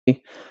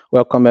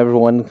welcome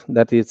everyone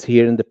that is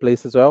here in the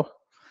place as well.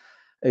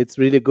 It's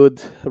really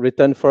good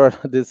return for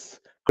this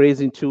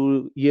crazy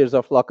 2 years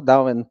of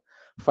lockdown and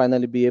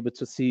finally be able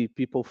to see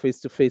people face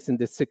to face in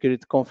the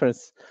security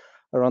conference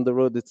around the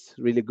world. It's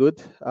really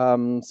good.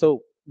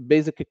 So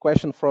basic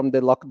question from the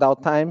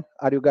lockdown time: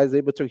 are you guys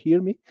able to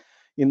hear me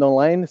in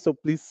online? So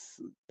please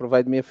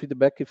provide me a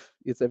feedback if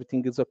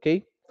everything is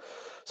okay.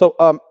 So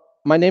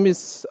my name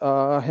is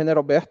Rener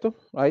Alberto,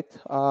 right?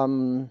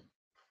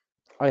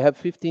 I have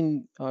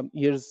 15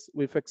 years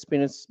with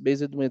experience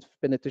based with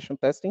penetration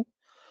testing.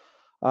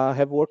 I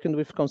have worked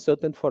with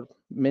consultant for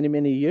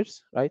many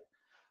years, right?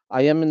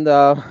 I am in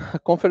the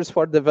conference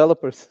for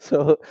developers,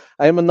 so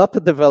I am not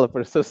a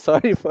developer, so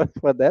sorry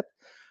for that.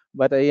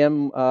 But I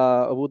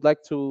would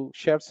like to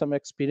share some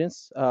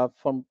experience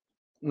from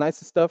nice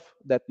stuff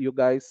that you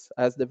guys,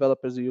 as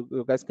developers,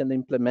 you guys can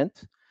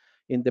implement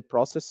in the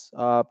process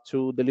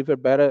to deliver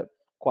better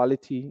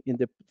quality in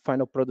the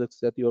final products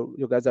that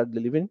you guys are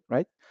delivering,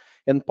 right?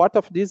 And part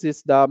of this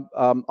is the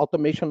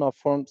automation of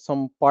from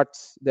some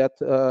parts that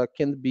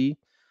can be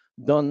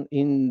done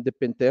in the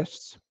pen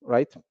tests,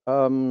 right?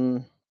 I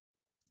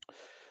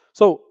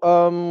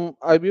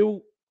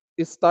will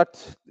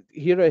start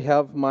here. I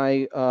have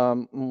my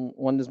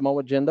one small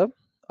agenda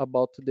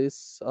about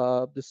this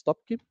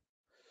topic.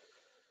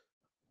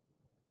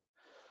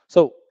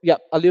 So yeah,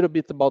 a little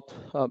bit about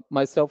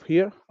myself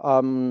here.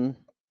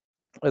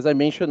 As I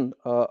mentioned,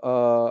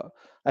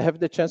 I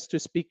have the chance to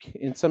speak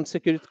in some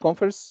security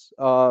conference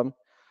around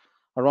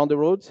the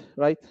world,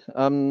 right?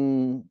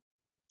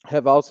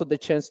 Have also the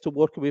chance to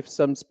work with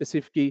some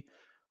specific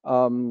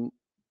um,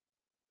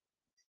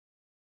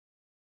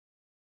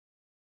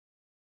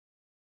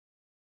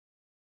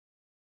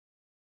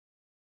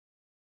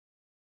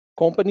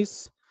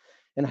 companies,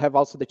 and have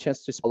also the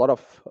chance to speak a lot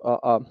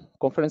of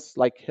conference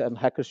like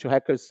Hackers to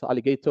Hackers,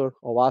 Alligator,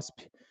 or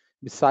WASP,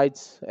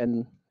 besides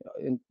and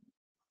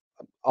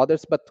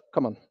others. But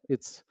come on,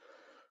 it's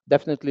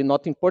definitely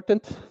not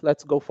important.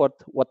 Let's go for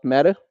what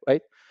matter,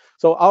 right?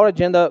 So our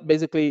agenda,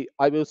 basically,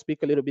 I will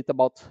speak a little bit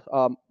about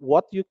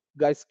what you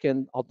guys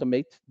can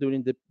automate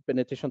during the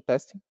penetration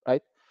testing,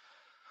 right?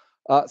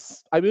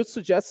 I will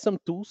suggest some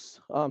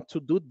tools to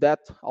do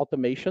that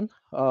automation,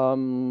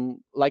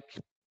 like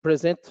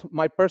present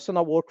my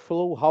personal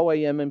workflow, how I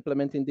am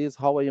implementing this,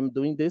 how I am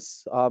doing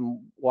this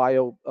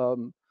while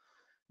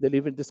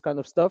delivering this kind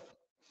of stuff.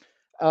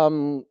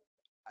 Um,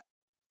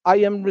 I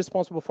am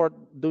responsible for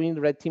doing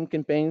red team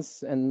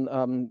campaigns and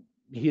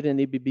here in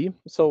ABB.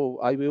 So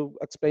I will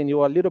explain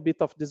you a little bit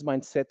of this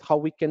mindset, how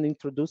we can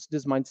introduce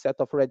this mindset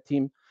of red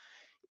team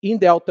in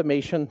the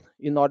automation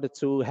in order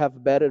to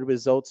have better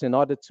results, in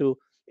order to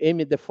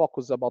aim at the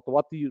focus about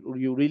what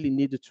you really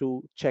need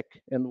to check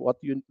and what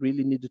you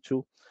really need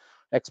to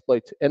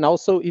exploit. And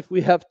also, if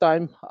we have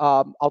time,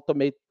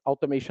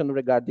 automation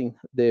regarding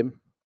the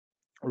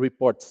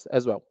reports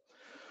as well.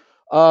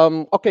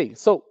 Okay,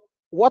 so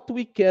what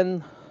we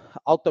can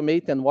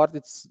automate and what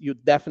you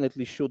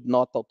definitely should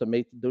not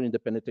automate during the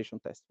penetration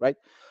test, right?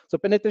 So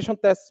penetration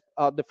test,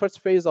 the first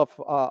phase of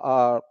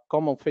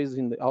common phase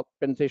in the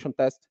penetration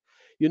test,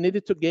 you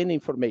needed to gain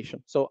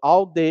information. So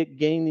all the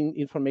gaining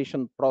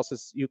information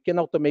process you can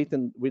automate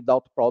and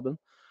without problem,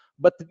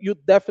 but you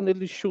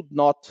definitely should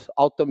not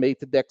automate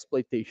the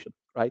exploitation,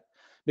 right?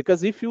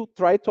 Because if you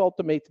try to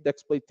automate the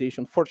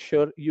exploitation, for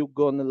sure you're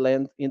gonna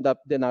land in the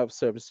denial of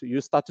service. You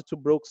started to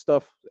broke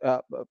stuff,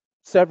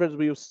 servers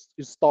will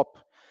stop,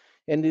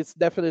 and it's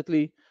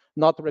definitely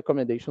not a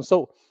recommendation.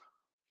 So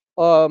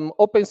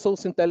open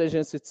source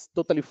intelligence, it's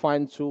totally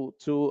fine to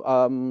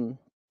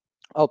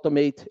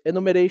automate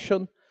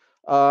enumeration.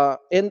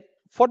 And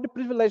for the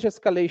privilege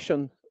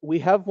escalation, we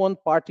have one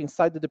part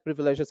inside the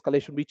privilege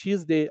escalation, which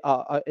is the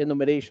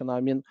enumeration. I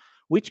mean,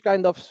 which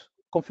kind of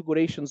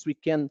configurations we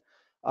can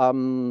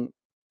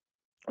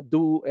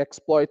do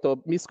exploit or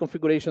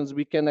misconfigurations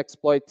we can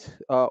exploit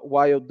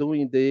while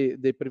doing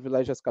the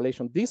privilege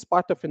escalation. This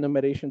part of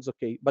enumeration is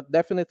okay, but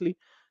definitely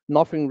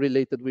nothing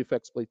related with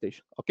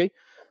exploitation, okay?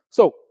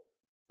 So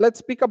let's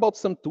speak about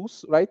some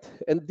tools, right?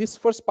 And this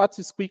first part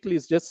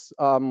is just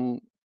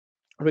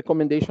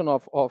recommendation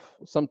of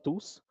some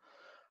tools.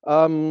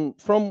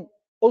 From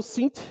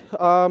OSINT,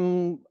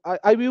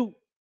 I will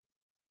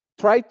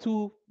try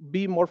to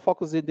be more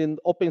focused in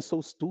open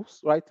source tools,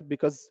 right?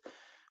 Because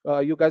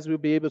you guys will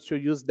be able to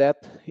use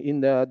that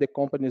in the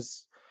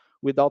companies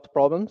without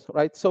problems,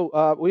 right? So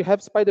we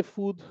have Spider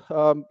Food,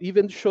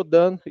 even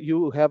Shodan,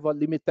 you have a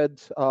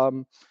limited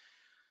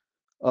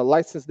a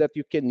license that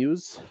you can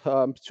use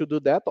to do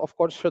that. Of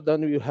course,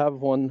 Shodan, you have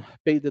one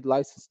paid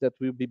license that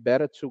will be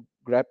better to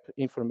grab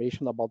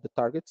information about the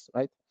targets,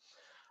 right?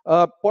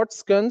 Port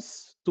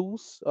scans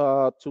tools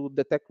to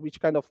detect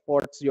which kind of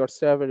ports your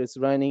server is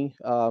running,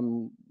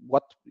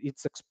 what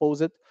it's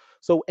exposed.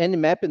 So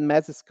Nmap and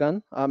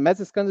Mazscan.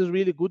 Mazscan is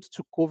really good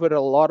to cover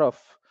a lot of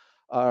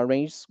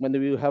range when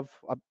we have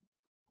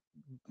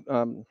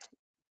um,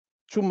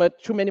 too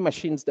many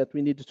machines that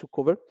we need to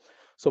cover.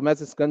 So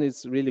Mazscan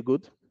is really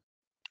good.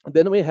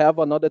 Then we have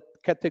another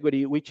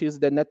category, which is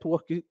the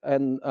network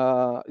and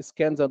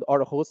scans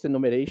or host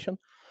enumeration,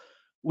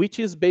 which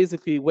is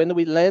basically when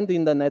we land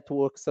in the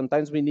network,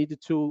 sometimes we need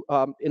to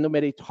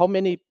enumerate how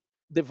many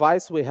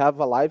devices we have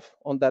alive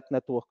on that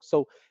network.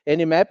 So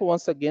Nmap,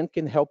 once again,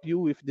 can help you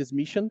with this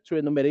mission to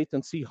enumerate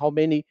and see how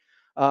many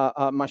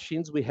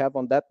machines we have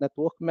on that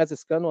network.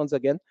 Mesoscan, once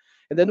again.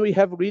 And then we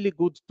have really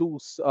good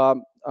tools.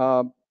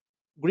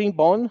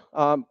 Greenbone,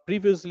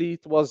 previously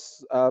it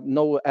was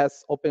known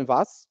as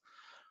OpenVAS.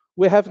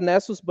 We have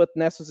Nessus, but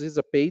Nessus is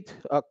a paid.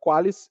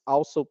 Qualys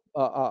also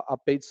a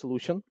paid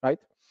solution, right?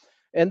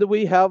 And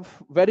we have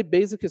very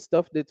basic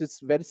stuff that is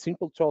very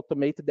simple to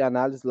automate the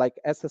analysis, like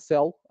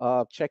SSL,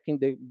 checking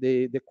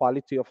the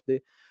quality of the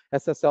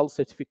SSL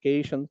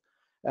certification,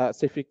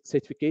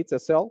 certificates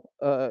SSL,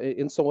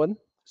 and so on.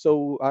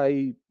 So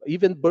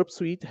even Burp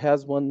Suite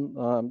has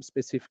one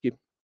specific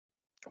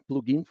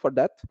plugin for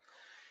that.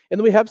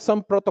 And we have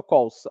some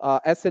protocols.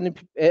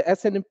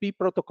 SNMP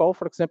protocol,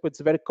 for example, it's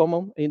very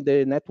common in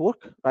the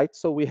network, right?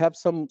 So we have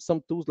some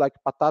tools like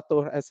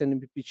Patato,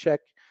 SNMP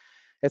check,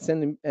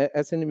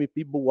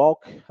 SNMP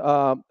Bulwark.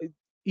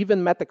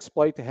 Even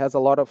Metaxploit has a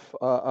lot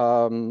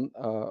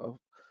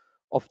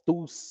of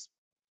tools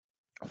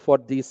for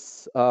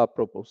this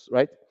purpose,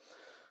 right?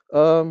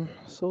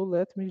 So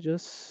let me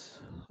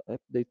just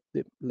update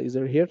the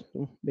laser here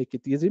to make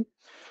it easy.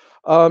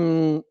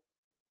 Some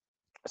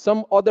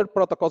other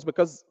protocols,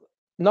 because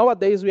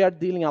nowadays we are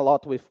dealing a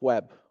lot with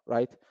web,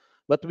 right?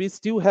 But we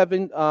still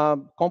having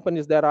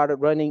companies that are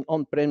running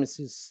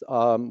on-premises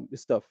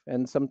stuff,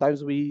 and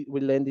sometimes we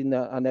land in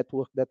a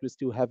network that we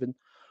still haven't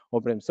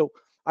on-prem. So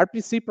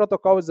RPC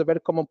protocol is a very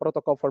common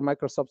protocol for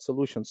Microsoft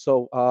solutions.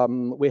 So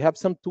we have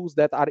some tools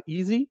that are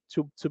easy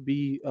to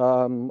be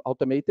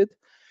automated.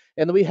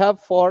 And we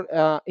have for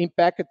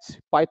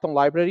Impact Python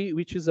library,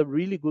 which is a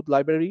really good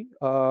library,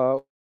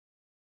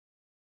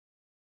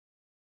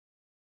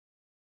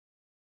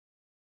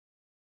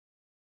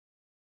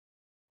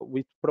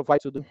 which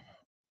provides you the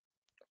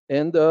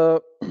and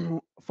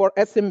for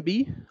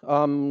SMB,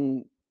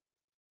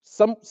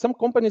 some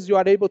companies you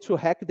are able to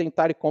hack the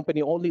entire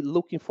company only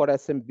looking for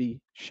SMB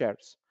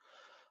shares.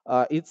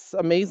 It's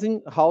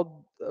amazing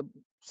how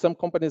some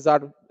companies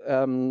are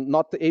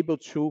not able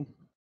to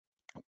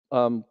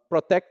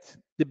protect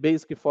the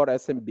basic for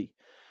SMB.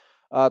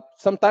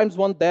 Sometimes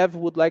one dev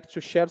would like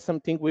to share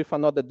something with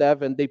another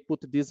dev, and they put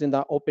this in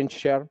the open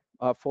share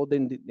folder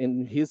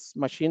in his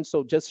machine.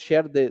 So just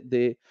share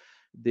the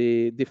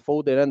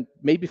folder and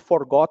maybe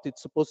forgot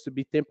it's supposed to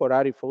be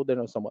temporary folder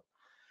or someone.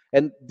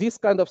 And this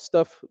kind of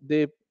stuff,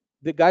 the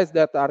guys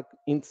that are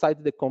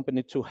inside the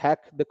company to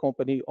hack the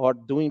company or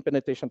doing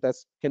penetration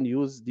tests can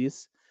use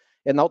this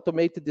and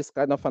automate this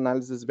kind of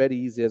analysis very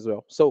easy as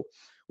well. So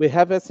we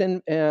have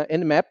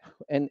Nmap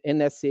and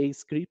NSA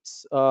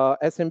scripts,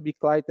 SMB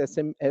client,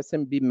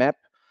 SMB map,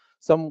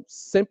 some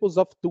samples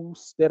of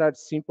tools that are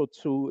simple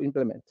to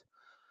implement.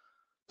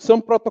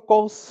 Some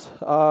protocols,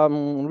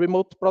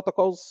 remote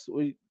protocols,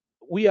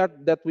 we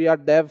are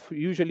dev.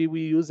 Usually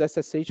we use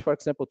SSH, for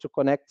example, to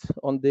connect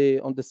on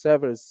the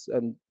servers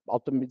and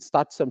automate,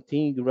 start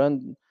something,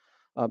 run,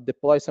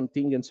 deploy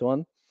something, and so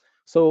on.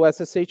 So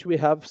SSH, we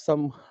have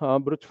some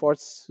brute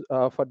force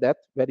for that,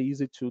 very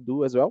easy to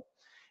do as well.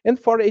 And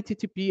for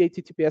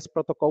HTTPS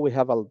protocol, we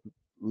have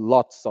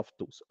lots of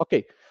tools.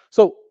 Okay,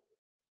 so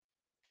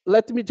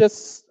let me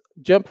just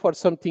jump for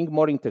something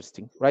more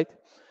interesting, right?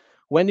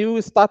 When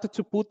you started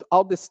to put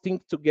all this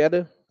thing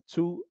together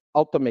to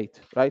automate,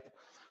 right?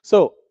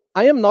 So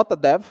I am not a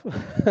dev,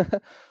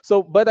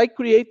 so but I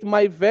create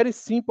my very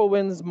simple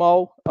and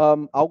small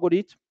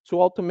algorithm to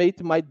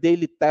automate my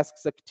daily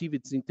tasks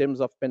activities in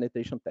terms of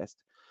penetration test.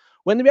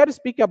 When we are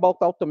speaking about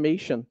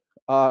automation,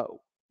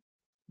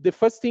 the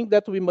first thing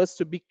that we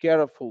must be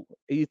careful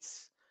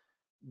is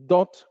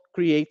don't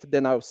create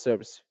denial of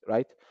service,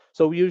 right?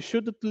 So you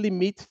should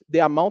limit the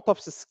amount of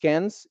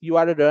scans you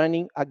are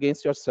running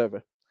against your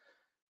server,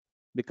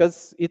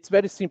 because it's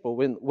very simple.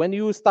 When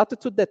you started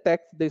to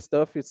detect this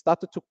stuff, you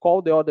started to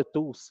call the other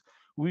tools,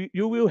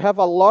 you will have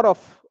a lot of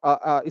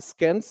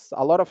scans,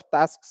 a lot of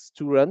tasks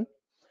to run.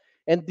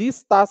 And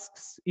these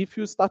tasks, if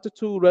you started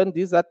to run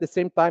these at the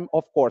same time,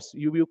 of course,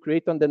 you will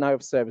create a denial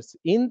of service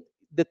in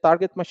the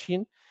target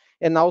machine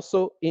and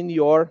also in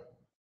your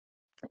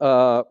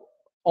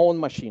own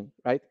machine,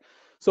 right?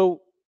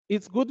 So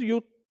it's good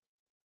you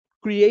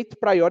create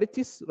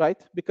priorities,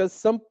 right? Because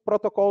some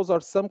protocols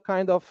or some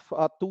kind of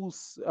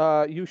tools,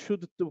 you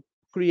should to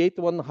create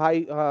one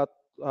high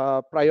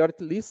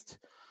priority list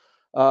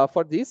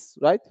for this,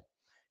 right?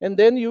 And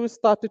then you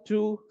started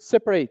to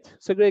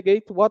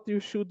segregate what you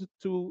should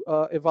to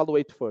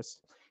evaluate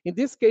first. In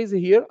this case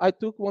here, I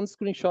took one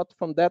screenshot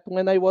from that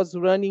when I was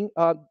running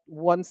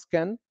one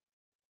scan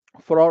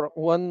for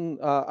one,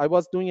 I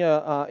was doing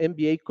a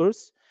MBA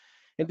course.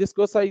 In this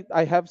course,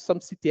 I have some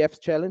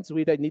CTF challenge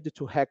where I needed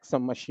to hack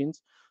some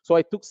machines. So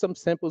I took some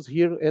samples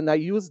here and I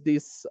used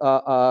this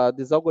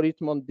this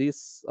algorithm on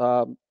this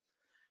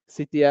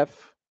CTF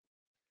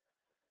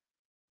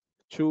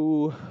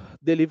to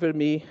deliver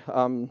me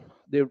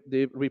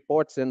the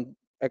reports and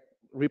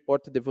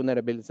report the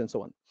vulnerabilities and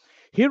so on.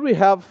 Here we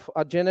have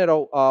a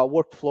general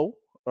workflow,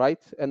 right?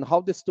 And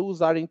how these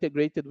tools are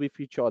integrated with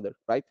each other,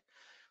 right?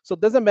 So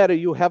it doesn't matter,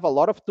 you have a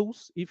lot of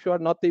tools if you are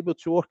not able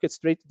to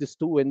orchestrate this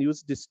tool and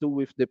use this tool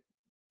with the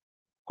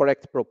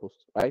correct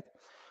purpose, right?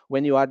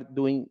 When you are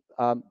doing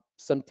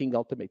something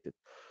automated.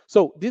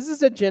 So this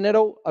is a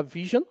general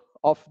vision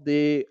of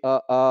the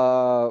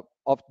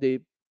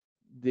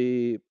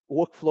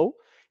workflow,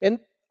 and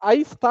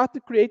I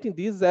started creating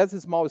this as a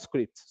small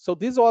scripts. So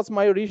this was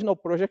my original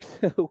project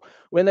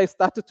when I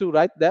started to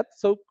write that.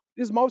 So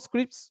small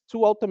scripts to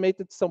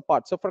automate some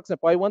parts. So for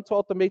example, I want to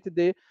automate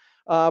the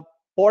uh,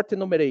 port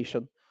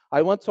enumeration.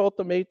 I want to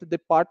automate the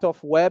part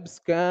of web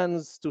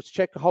scans to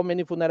check how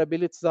many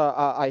vulnerabilities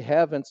I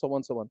have and so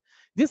on, so on.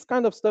 This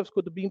kind of stuff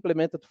could be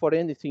implemented for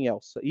anything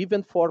else,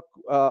 even for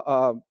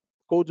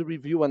code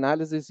review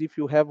analysis. If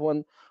you have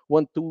one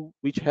tool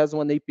which has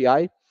one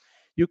API,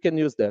 you can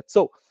use that.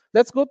 So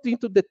let's go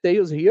into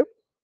details here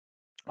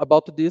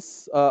about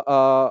this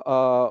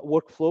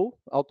workflow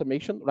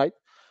automation, right?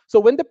 So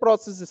when the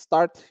process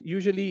start,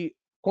 usually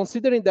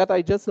considering that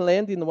I just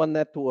land in one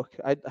network,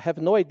 I have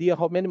no idea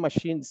how many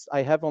machines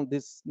I have on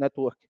this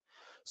network.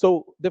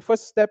 So the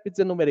first step is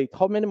enumerate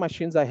how many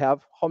machines I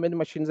have, how many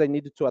machines I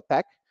need to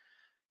attack,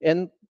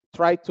 and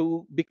try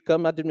to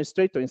become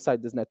administrator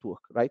inside this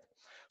network, right?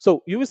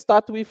 So you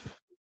start with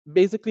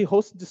basically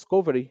host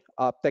discovery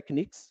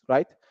techniques,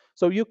 right?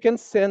 So you can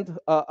send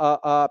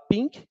a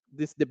ping,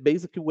 this is the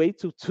basic way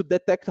to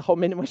detect how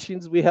many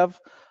machines we have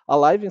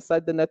alive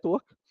inside the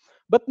network.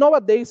 But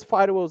nowadays,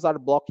 firewalls are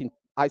blocking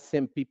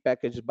ICMP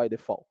package by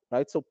default,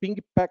 right? So ping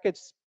package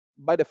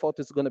by default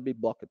is gonna be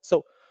blocked.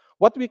 So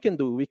what we can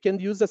do, we can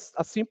use a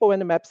simple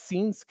nmap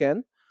scene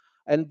scan,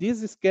 and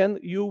this scan,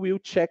 you will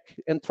check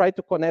and try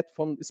to connect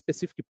from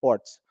specific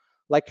ports,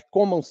 like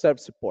common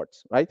service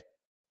ports, right?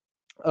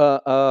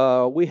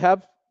 I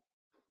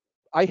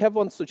have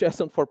one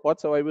suggestion for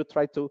ports, so I will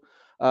try to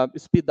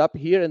speed up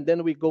here, and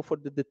then we go for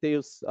the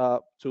details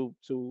to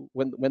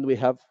when we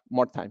have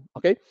more time,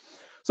 okay?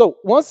 So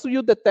once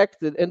you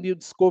detect it and you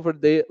discover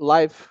the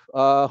live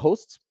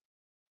hosts,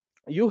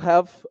 you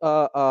have,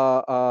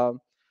 I,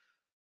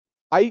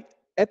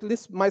 at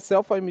least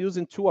myself, I'm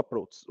using two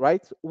approaches,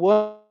 right?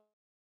 One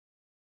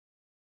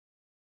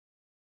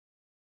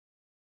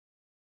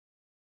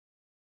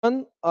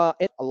and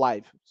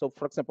alive. So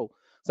for example,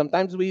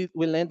 sometimes we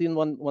land in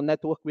one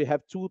network, we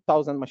have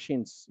 2,000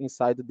 machines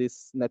inside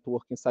this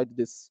network, inside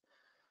this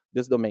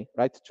domain,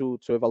 right? To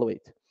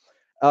evaluate.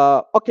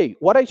 Okay,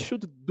 what I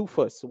should do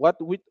first,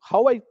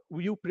 how I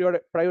will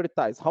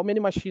prioritize, how many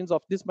machines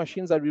of these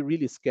machines are we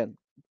really scan?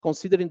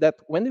 Considering that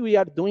when we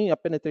are doing a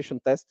penetration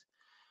test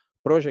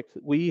project,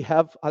 we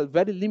have a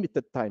very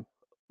limited time,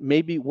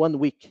 maybe 1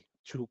 week,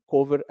 to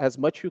cover as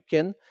much you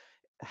can,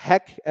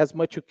 hack as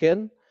much you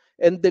can,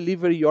 and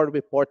deliver your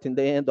report in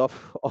the end of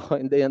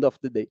in the end of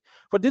the day.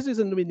 For this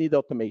reason, we need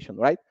automation,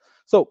 right?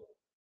 So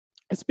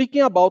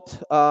speaking about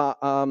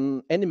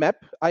Nmap,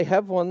 I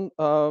have one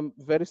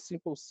very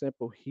simple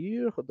sample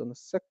here. Hold on a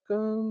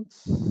second.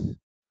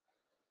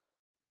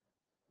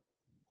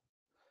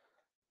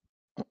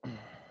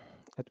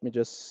 Let me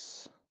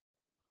just.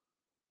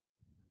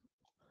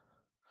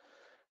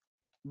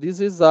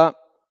 This is a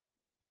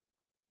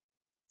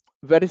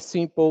very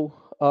simple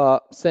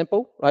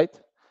sample, right?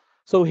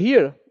 So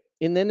here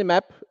in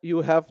Nmap,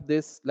 you have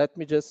this. Let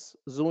me just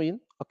zoom in,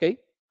 okay?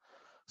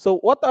 So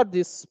what are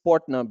these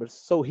port numbers?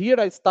 So here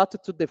I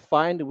started to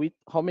define with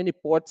how many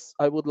ports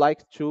I would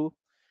like to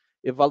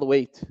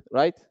evaluate,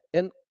 right?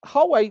 And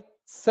how I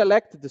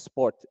select this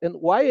port and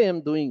why I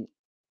am doing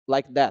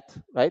like that,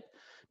 right?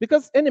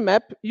 Because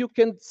Nmap, you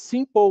can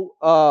simple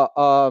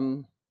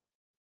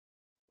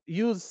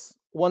use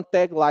one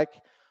tag like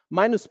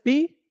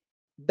 -p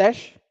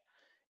dash,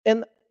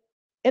 and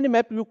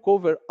Nmap will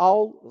cover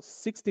all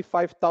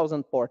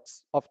 65,000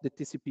 ports of the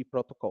TCP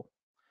protocol.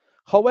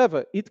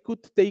 However, it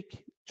could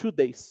take 2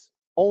 days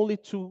only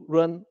to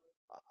run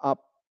a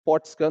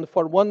port scan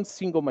for one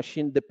single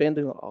machine,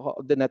 depending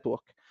on the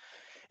network.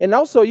 And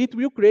also, it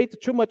will create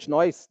too much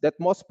noise that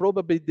most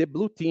probably the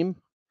blue team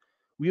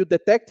will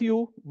detect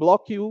you,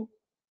 block you,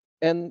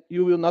 and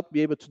you will not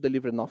be able to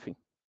deliver nothing,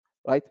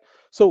 right?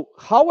 So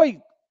how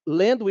I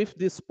land with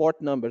these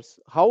port numbers,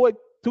 how I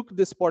took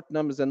these port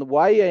numbers and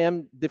why I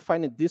am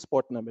defining these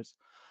port numbers.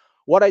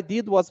 What I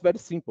did was very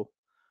simple.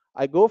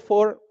 I go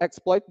for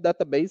exploit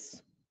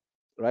database,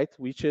 right?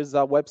 Which is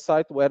a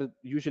website where it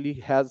usually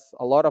has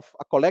a lot of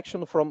a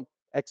collection from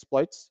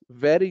exploits,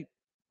 very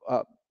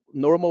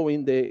normal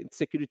in the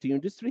security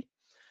industry.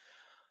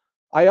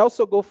 I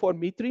also go for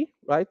Mitri,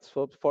 right?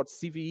 For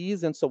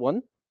CVEs and so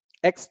on.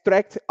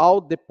 Extract all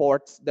the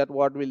ports that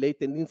were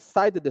related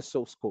inside the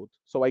source code.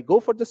 So I go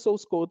for the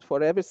source code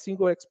for every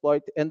single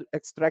exploit and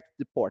extract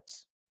the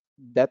ports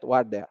that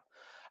were there.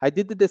 I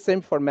did the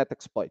same for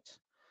Metaxploit.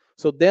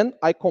 So then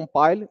I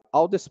compile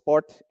all the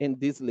port in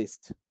this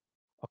list,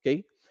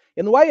 okay?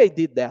 And why I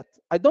did that?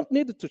 I don't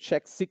need to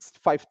check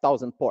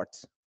 65,000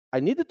 ports. I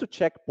needed to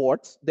check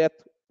ports that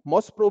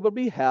most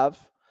probably have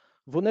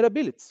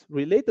vulnerabilities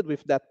related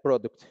with that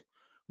product.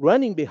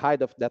 running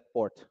behind of that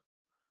port,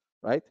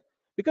 right?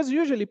 Because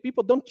usually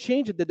people don't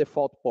change the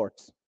default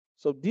ports.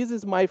 So this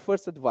is my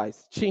first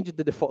advice: change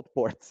the default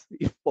ports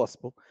if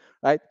possible,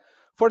 right?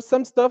 For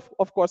some stuff,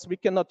 of course, we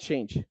cannot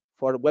change.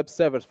 For web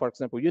servers, for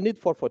example, you need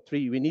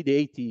 443, we need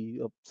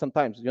 80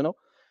 sometimes, you know.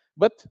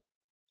 But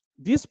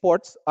these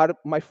ports are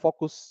my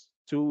focus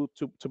to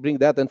bring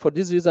that. And for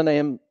this reason, I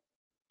am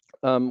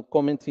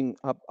commenting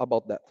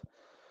about that.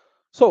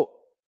 So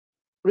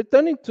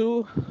returning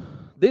to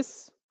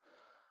this,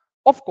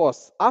 of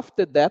course,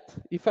 after that,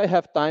 if I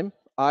have time,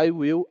 I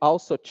will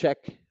also check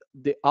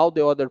all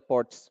the other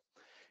ports.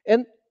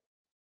 And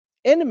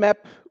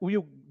Nmap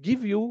will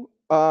give you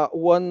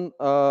one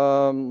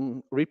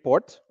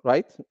report,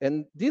 right?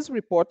 And this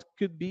report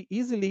could be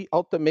easily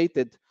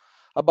automated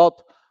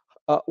about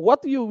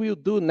what you will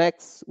do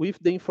next with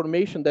the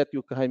information that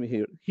you come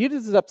here. Here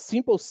is a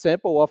simple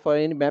sample of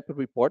an Nmap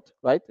report,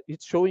 right?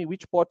 It's showing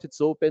which port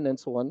it's open and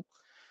so on.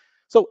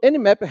 So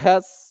Nmap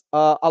has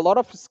a lot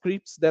of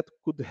scripts that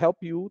could help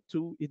you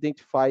to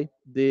identify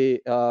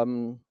the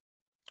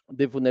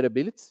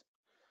vulnerabilities,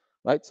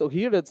 right? So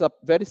here it's a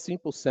very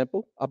simple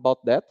sample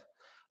about that.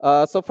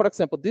 So for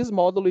example, this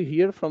model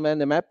here from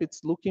Nmap,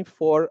 it's looking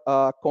for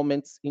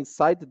comments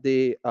inside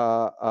the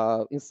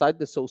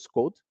source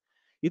code.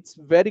 It's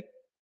very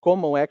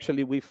common,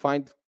 actually. We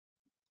find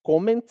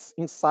comments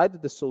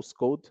inside the source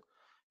code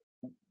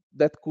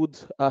that could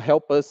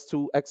help us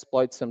to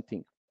exploit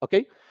something.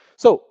 Okay,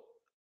 so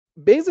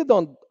based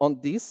on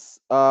this,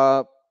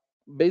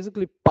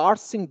 basically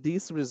parsing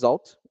this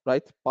result,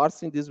 right?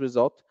 Parsing this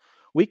result,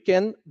 we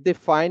can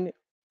define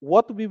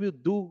what we will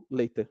do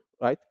later,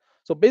 right?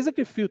 So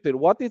basically filter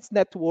what is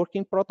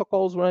networking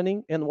protocols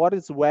running and what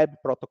is web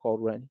protocol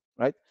running,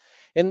 right?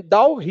 And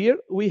down here,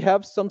 we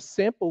have some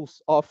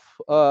samples of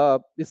the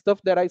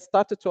stuff that I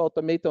started to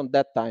automate on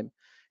that time.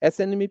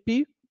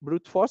 SNMP,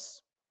 brute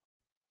force,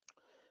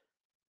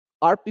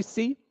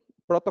 RPC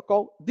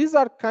protocol. These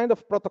are kind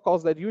of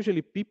protocols that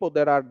usually people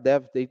that are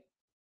dev, they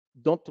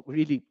don't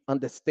really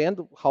understand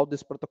how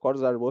these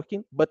protocols are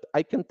working. But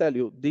I can tell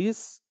you,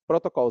 these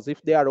protocols,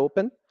 if they are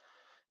open,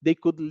 they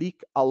could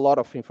leak a lot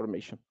of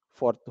information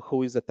for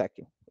who is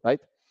attacking,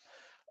 right?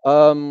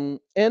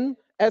 And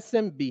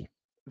SMB,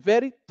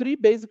 three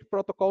basic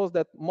protocols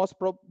that most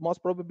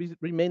probably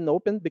remain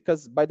open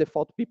because by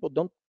default people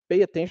don't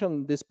pay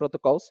attention to these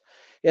protocols,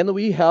 and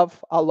we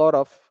have a lot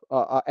of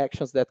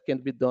actions that can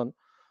be done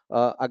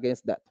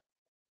against that.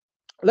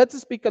 Let's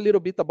speak a little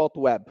bit about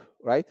web,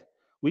 right?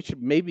 Which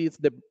maybe is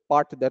the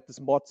part that is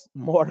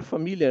more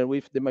familiar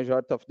with the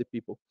majority of the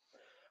people.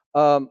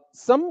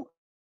 Some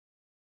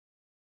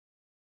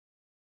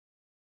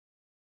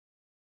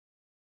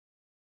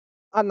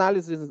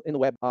analysis in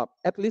web,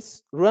 at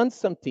least run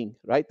something,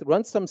 right?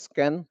 Run some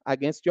scan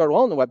against your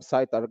own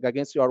website or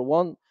against your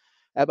own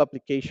app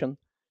application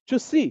to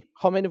see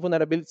how many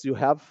vulnerabilities you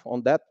have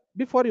on that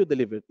before you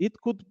deliver. It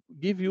could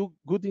give you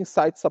good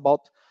insights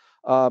about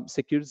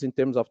security in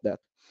terms of that.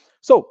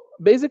 So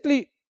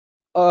basically,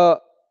 a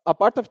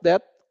part of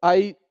that,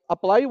 I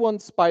apply one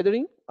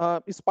spidering.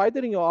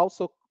 Spidering, you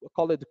also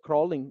call it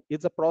crawling.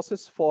 It's a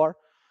process for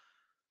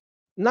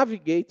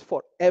navigate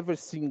for every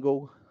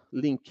single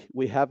link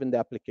we have in the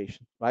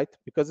application, right?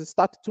 Because it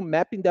started to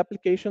map in the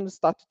application,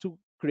 started to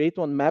create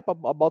one map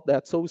about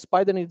that. So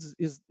spidering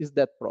is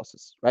that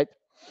process, right?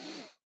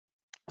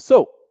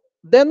 So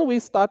then we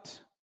start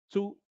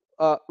to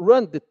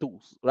run the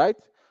tools, right?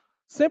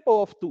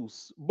 Sample of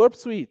tools. Burp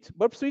Suite.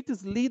 Burp Suite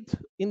is lead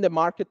in the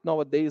market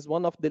nowadays,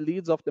 one of the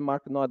leads of the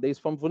market nowadays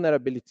from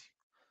vulnerability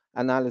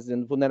analysis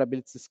and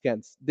vulnerability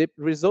scans. The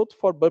result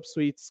for Burp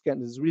Suite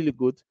scan is really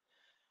good.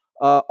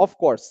 Of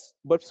course,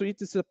 Burp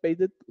Suite is a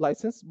paid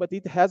license, but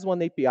it has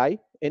one API,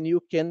 and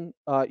you can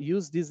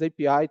use this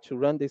API to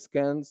run the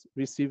scans,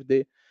 receive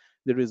the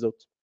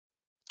result.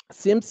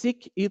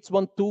 CMSIC, it's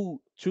one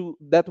tool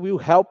that will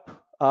help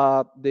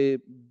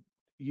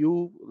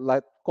you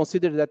like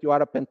consider that you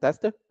are a pen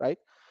tester, right?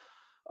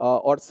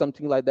 Or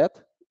something like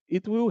that.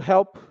 It will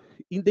help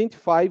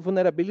identify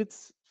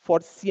vulnerabilities for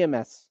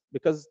CMS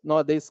because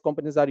nowadays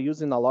companies are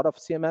using a lot of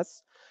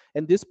CMS,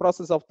 and this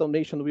process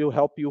automation will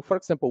help you. For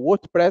example,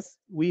 WordPress,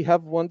 we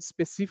have one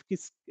specific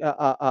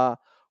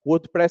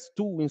WordPress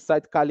tool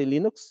inside Kali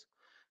Linux,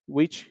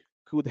 which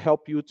could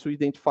help you to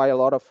identify a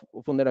lot of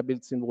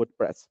vulnerabilities in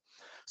WordPress.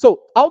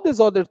 So all these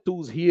other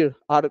tools here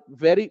are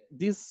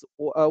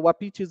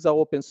Wapiti are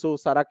open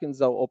source, Arakin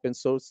are open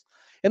source,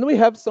 and we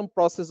have some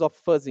process of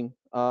fuzzing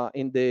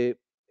in the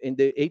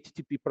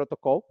HTTP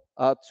protocol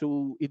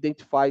to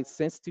identify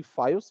sensitive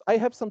files. I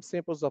have some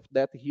samples of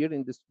that here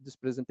in this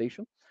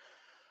presentation.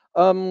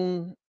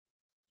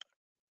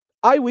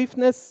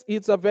 Eyewitness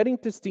is a very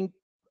interesting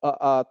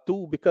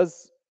tool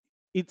because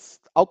it's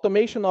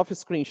automation of a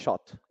screenshot.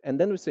 And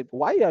then we said,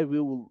 why I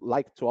will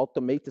like to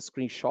automate the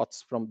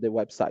screenshots from the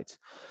websites?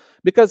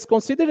 Because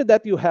consider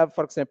that you have,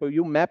 for example,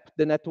 you map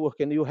the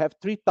network and you have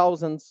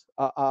 3,000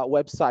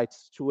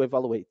 websites to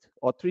evaluate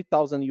or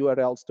 3,000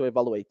 URLs to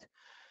evaluate.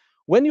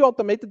 When you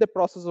automate the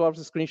process of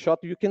the screenshot,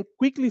 you can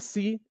quickly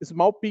see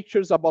small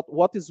pictures about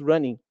what is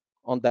running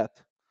on that.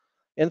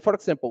 And for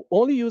example,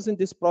 only using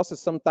this process,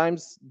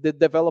 sometimes the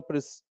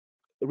developers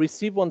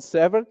receive one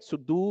server to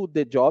do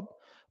the job.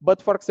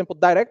 But for example,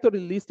 directory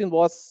listing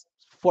was,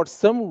 for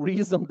some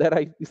reason that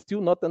I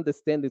still not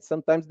understand it,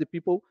 sometimes the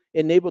people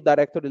enable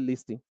directory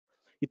listing.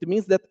 It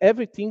means that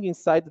everything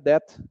inside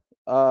that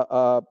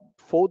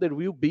folder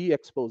will be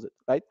exposed,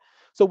 right?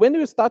 So when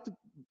you start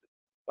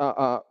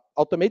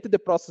automated the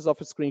process of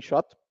a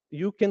screenshot,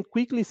 you can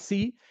quickly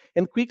see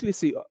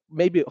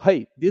maybe,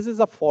 hey, this is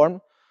a form,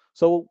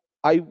 so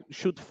I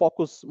should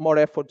focus more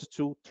effort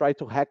to try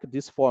to hack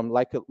this form,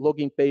 like a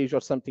login page or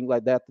something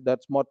like that.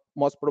 That's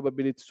most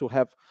probability to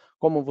have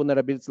common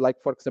vulnerabilities,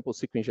 like for example,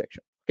 SQL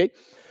injection. Okay.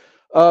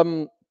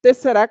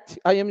 Tesseract,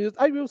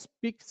 I will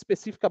speak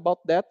specific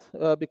about that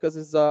because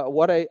it's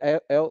what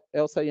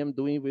else I am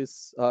doing with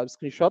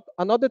screenshot.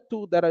 Another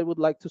tool that I would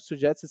like to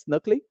suggest is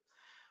Nuclei.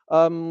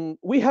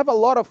 We have a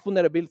lot of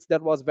vulnerabilities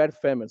that was very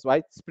famous,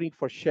 right? Spring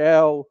for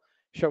Shell,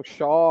 Shell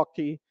Shock,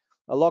 a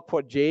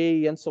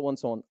Log4j, and so on and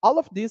so on. All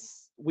of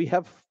this, we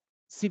have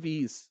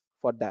CVEs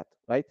for that,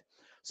 right?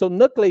 So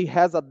Nuclei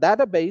has a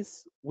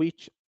database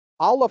which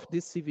all of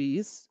these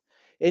CVEs,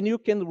 and you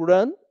can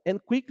run and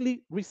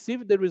quickly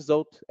receive the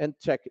result and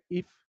check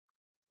if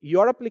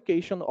your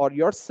application or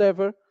your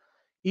server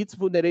is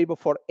vulnerable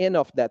for any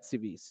of that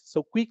CVEs.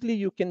 So quickly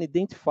you can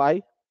identify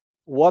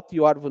what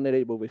you are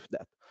vulnerable with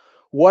that.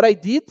 What I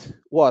did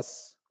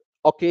was,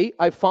 okay,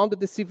 I found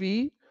the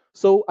CVE,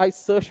 so I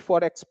searched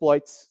for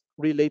exploits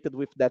related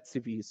with that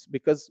CVEs.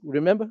 Because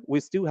remember, we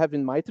still have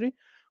in Mitre,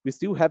 we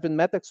still have in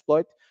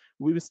Metaxploit,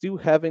 we still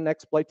have in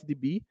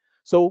ExploitDB.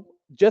 So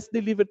just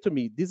deliver to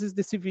me. This is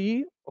the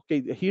CVE.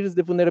 Okay, here is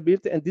the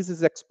vulnerability, and this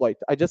is exploit.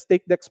 I just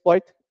take the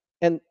exploit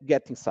and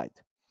get inside.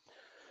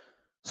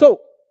 So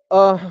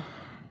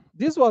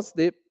this was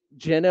the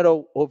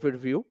general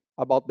overview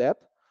about that.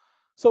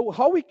 So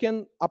how we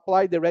can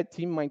apply the red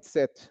team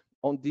mindset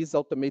on this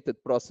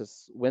automated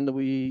process when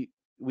we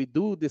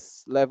do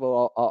this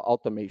level of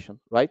automation,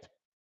 right?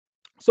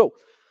 So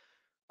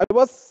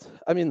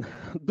I mean,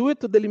 due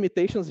to the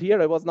limitations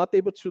here, I was not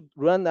able to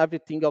run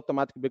everything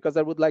automatically because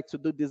I would like to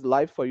do this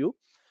live for you.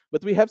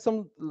 But we have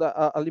some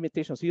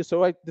limitations here,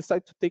 so I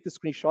decided to take the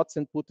screenshots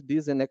and put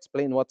this and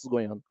explain what's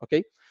going on,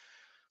 okay?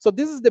 So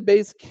this is the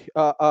basic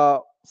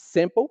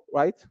sample,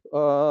 right?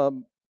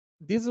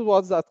 This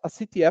was a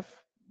CTF,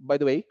 by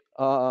the way.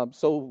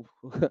 So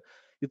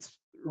it's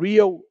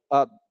real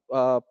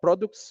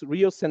products,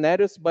 real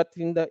scenarios, but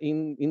in the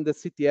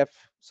CTF,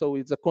 so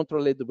it's a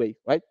controlled way,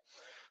 right?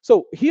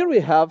 So here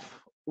we have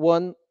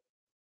one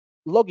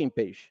login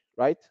page,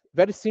 right?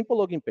 Very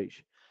simple login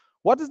page.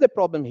 What is the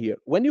problem here?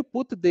 When you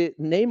put the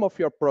name of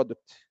your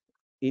product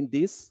in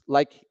this,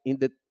 like in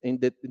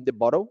the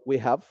bottle we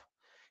have,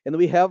 and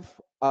we have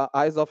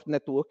eyes of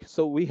network.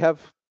 So we have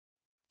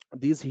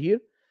this here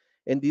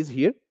and this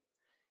here.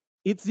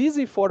 It's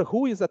easy for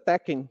who is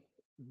attacking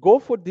go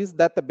for this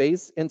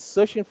database and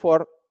searching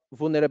for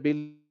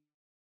vulnerabilities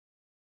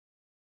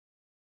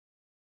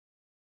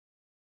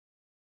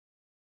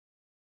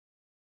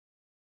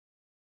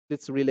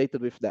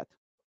related with that.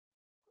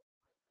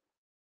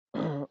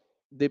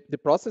 The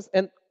process,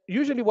 and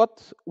usually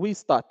what we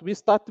start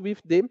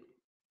with the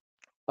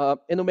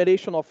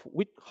enumeration of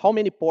how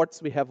many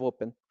ports we have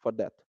open for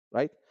that,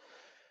 right?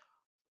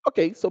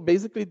 Okay, so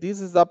basically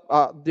this is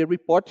the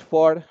report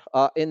for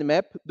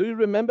Nmap. Do you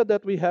remember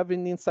that we have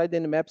inside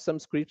Nmap some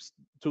scripts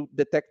to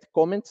detect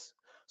comments?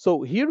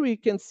 So here we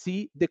can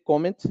see the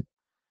comment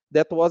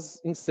that was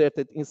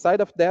inserted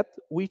inside of that,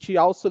 which is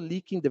also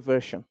leaking the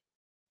version.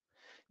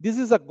 This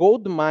is a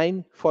gold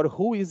mine for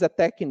who is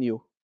attacking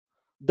you.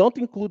 Don't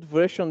include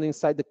version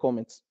inside the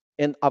comments,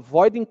 and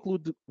avoid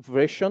include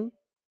version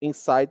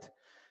inside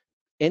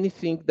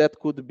anything that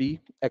could be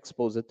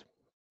exposed.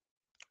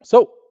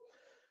 So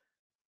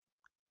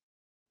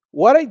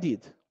what I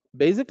did,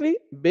 basically,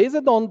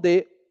 based on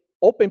the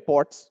open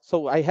ports,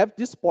 so I have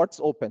these ports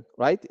open,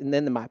 right, in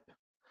Nmap.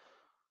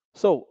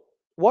 So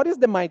what is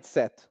the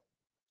mindset?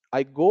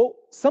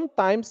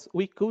 Sometimes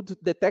we could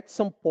detect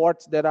some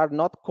ports that are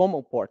not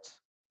common ports,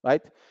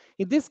 right?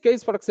 In this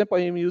case, for example,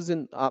 I am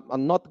using a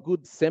not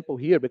good sample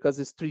here because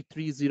it's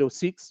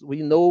 3306.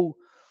 We know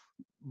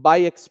by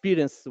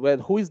experience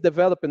who is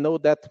developing know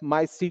that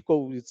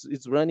MySQL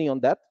is running on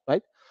that,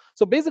 right?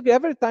 So basically,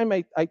 every time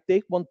I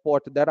take one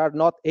port that are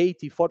not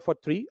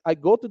 80443, I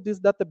go to this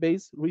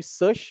database,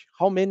 research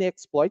how many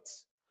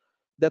exploits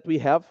that we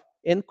have,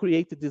 and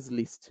create this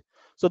list.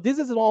 So this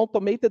is an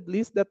automated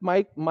list that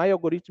my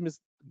algorithm is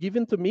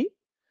given to me.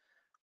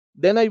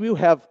 Then I will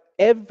have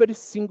every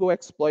single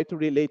exploit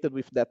related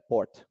with that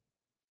port.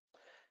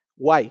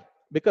 Why?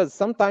 Because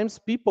sometimes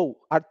people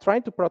are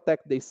trying to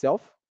protect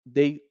themselves.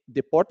 The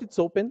port is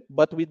open,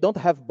 but we don't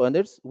have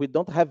banners, we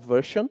don't have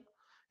version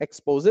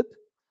exposed,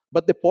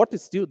 but the port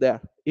is still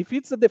there. If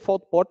it's a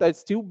default port, I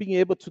still being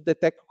able to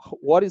detect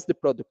what is the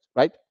product,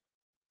 right?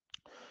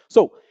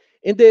 So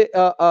in the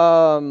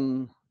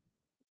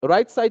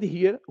right side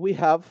here, we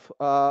have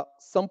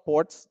some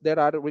ports that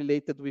are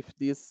related with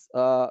this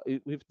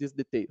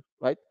detail,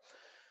 right?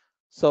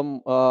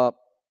 Some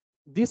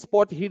this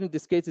port here in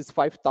this case is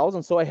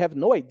 5,000, so I have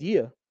no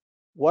idea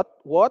what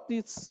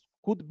is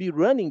could be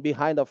running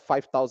behind a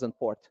 5,000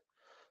 port.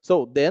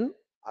 So then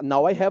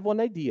now I have one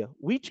idea.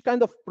 Which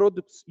kind of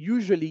products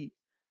usually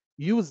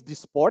use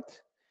this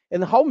port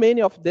and how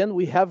many of them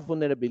we have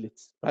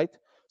vulnerabilities, right?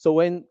 So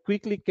when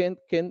quickly can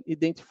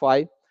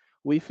identify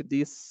with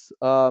this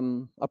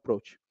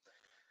approach.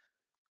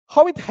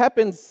 How it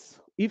happens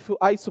if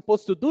I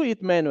supposed to do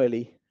it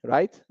manually,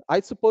 right? I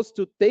supposed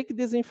to take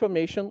this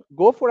information,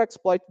 go for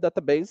exploit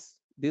database.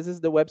 This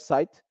is the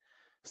website,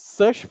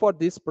 search for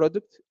this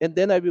product, and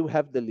then I will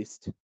have the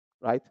list,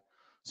 right?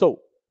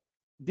 So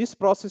this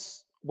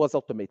process was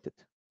automated,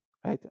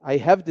 right? I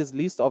have this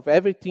list of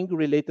everything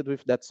related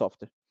with that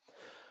software.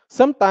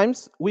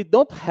 Sometimes we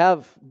don't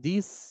have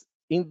this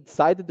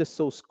inside the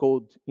source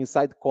code,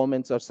 inside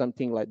comments or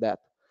something like that.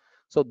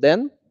 So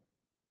then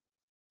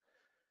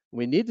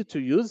we need to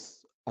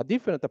use a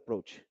different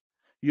approach.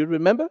 You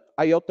remember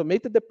I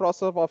automated the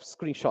process of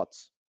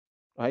screenshots,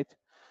 right?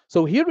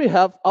 So here we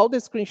have all the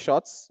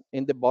screenshots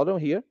in the bottom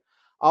here,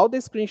 all the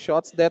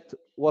screenshots that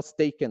was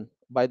taken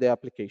by the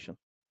application,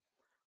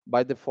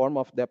 by the form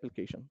of the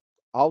application,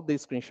 all the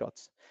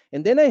screenshots.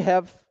 And then I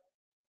have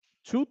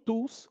two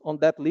tools on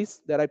that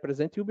list that I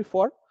presented you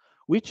before,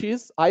 which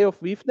is Eye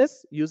of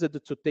Witness, used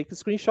to take a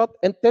screenshot,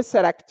 and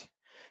Tesseract.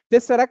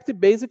 Tesseract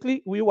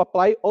basically will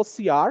apply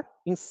OCR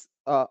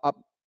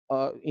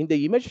in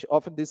the image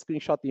of the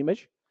screenshot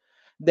image.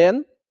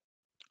 Then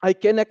I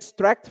can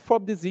extract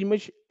from this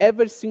image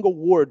every single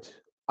word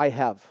I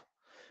have.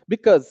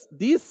 Because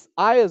these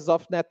eyes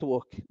of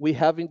network we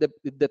have in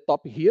the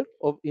top here,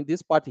 in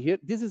this part here,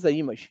 this is an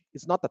image,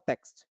 it's not a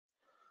text.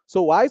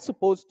 So I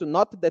supposed to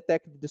not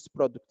detect this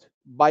product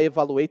by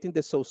evaluating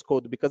the source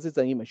code because it's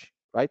an image,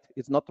 right?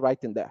 It's not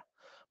right in there,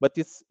 but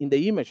it's in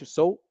the image.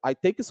 So I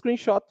take a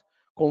screenshot,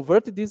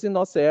 convert this in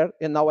OCR,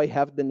 and now I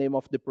have the name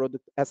of the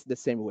product as the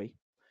same way.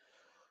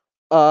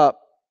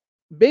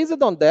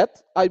 Based on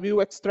that, I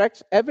will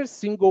extract every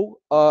single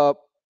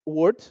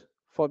word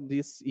from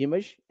this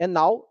image. And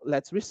now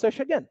let's research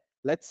again.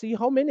 Let's see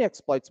how many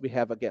exploits we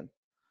have again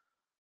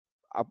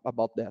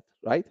about that,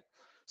 right?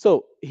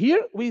 So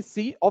here we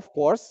see, of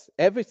course,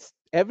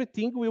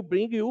 everything will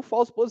bring you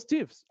false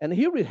positives. And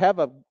here we have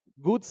a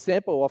good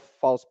sample of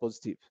false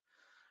positives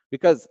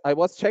because I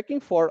was checking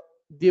for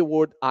the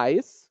word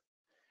eyes,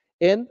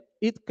 and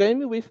it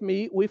came with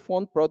me with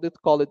one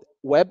product called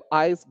Web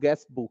Eyes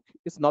Guest Book.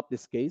 It's not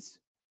this case,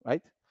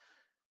 right?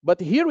 But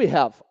here we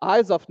have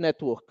Eyes of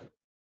Network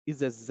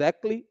is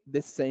exactly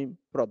the same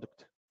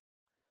product,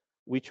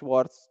 which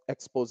was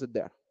exposed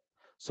there.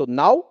 So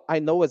now I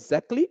know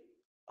exactly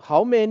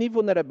how many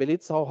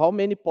vulnerabilities, how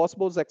many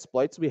possible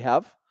exploits we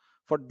have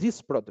for this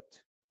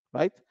product,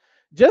 right?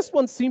 Just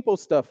one simple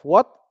stuff.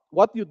 What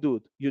you do,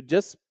 you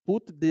just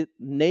put the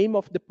name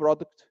of the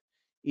product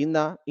in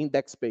an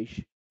index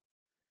page.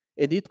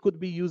 And it could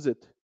be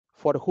used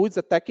for who is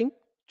attacking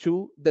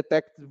to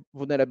detect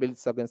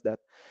vulnerabilities against that.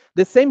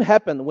 The same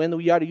happens when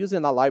we are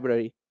using a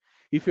library.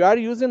 If you are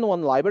using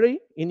one library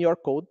in your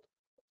code,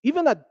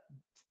 even a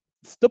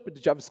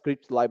stupid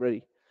JavaScript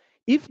library,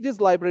 if this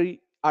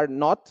library are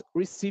not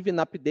receiving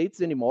updates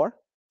anymore,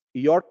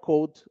 your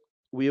code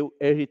will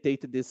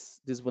irritate this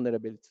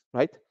vulnerability,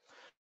 right?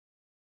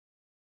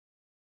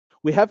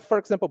 We have, for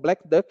example, Black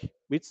Duck,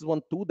 which is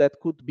one tool that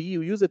could be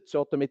used to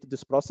automate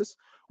this process,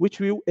 which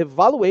will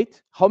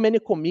evaluate how many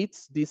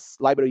commits this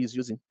library is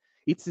using.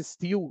 It's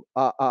still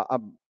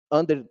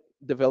under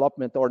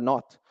development or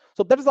not.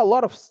 So there's a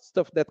lot of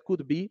stuff that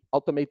could be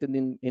automated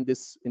in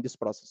this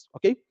process.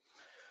 Okay.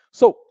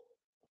 So,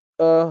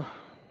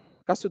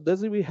 Cassio,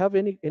 does we have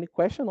any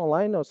question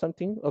online or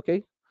something?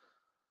 Okay.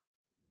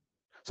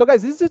 So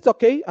guys, is it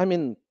okay? I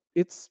mean,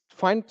 it's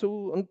fine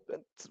to,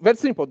 it's very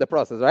simple, the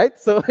process, right?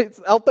 So it's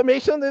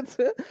automation, it's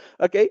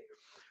okay.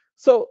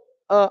 So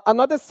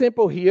another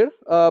sample here,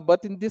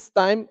 but in this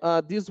time,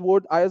 this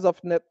word eyes of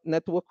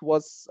network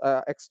was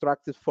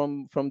extracted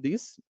from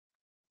this,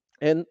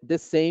 and the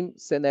same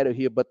scenario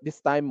here, but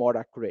this time more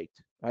accurate,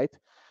 right?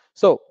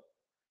 So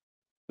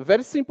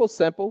very simple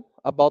sample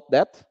about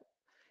that.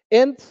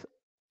 And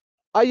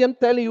I am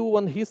telling you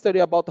one history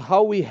about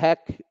how we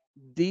hack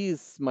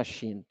this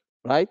machine,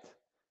 right?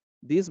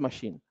 This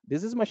machine.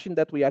 This is machine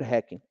that we are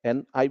hacking.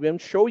 And I will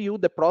show you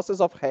the process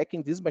of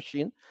hacking this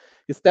machine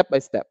step by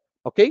step,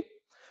 okay?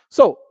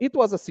 So it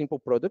was a simple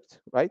product,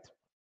 right?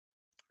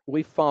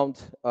 We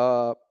found,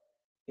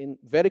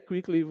 very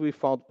quickly, we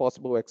found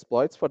possible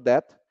exploits for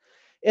that.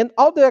 And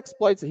all the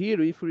exploits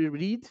here, if we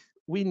read,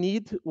 we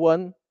need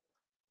one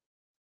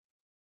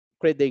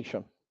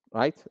credential,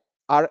 right?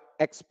 Are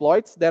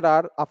exploits that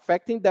are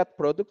affecting that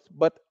product,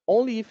 but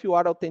only if you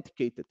are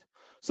authenticated.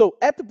 So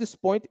at this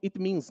point, it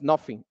means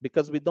nothing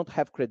because we don't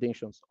have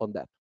credentials on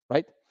that,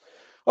 right?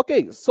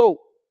 Okay, so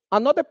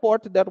another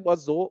port that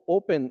was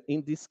open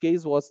in this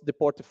case was the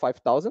port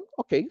 5000.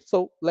 Okay,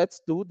 so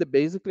let's do the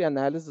basic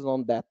analysis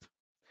on that.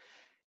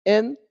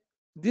 And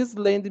this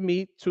led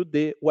me to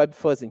the web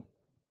fuzzing,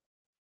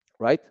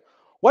 right?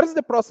 What is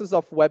the process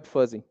of web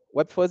fuzzing?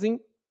 Web fuzzing,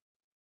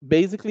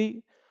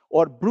 basically,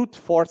 or brute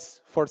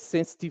force for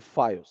sensitive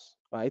files,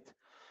 right?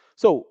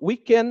 So we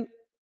can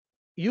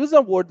use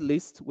a word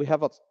list. We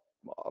have a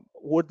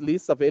word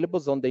list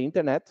available on the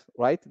internet,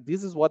 right?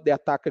 This is what the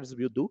attackers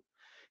will do.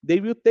 They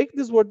will take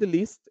this word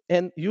list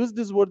and use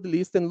this word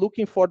list and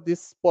looking for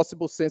these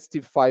possible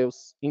sensitive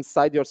files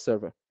inside your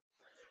server.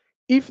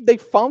 If they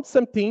found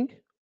something,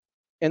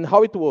 and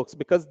how it works,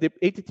 because the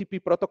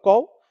HTTP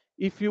protocol,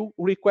 if you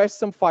request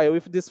some file,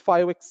 if this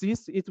file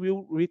exists, it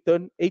will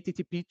return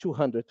HTTP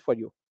 200 for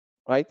you,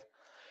 right?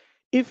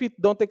 If it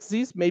don't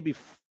exist, maybe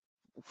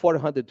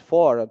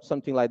 404 or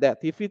something like that.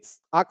 If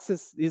its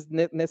access is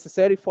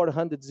necessary,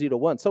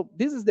 401. So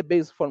this is the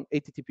base for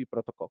HTTP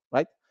protocol,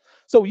 right?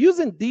 So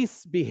using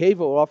this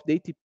behavior of the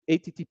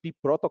HTTP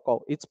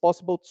protocol, it's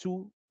possible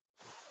to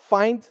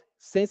find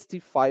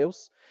sensitive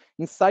files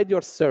inside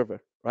your server,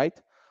 right?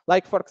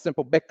 Like, for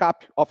example,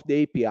 backup of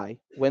the API.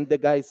 When the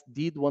guys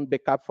did one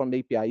backup from the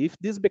API, if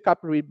this backup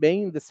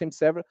remain in the same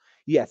server,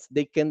 yes,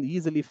 they can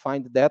easily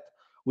find that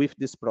with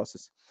this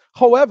process.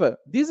 However,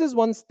 this is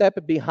one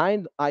step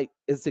behind I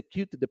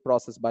execute the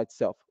process by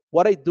itself.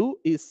 What I do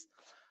is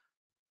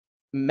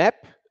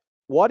map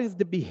what is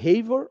the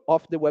behavior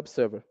of the web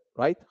server,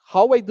 right?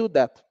 How I do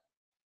that?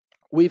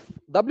 With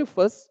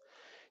WFuzz,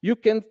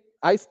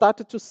 I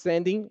started to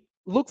sending,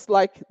 looks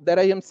like that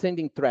I am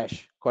sending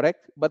trash,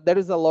 correct? But there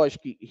is a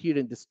logic here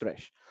in this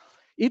trash.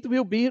 It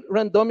will be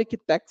randomic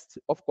text,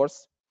 of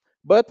course.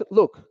 But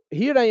look,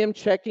 here I am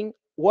checking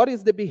what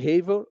is the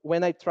behavior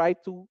when I try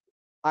to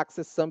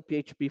access some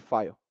PHP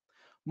file.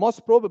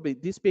 Most probably,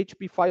 this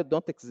PHP file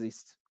don't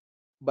exist,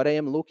 but I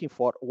am looking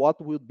for what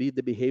will be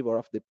the behavior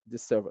of the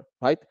server,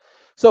 right?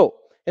 So,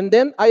 and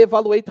then I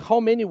evaluate how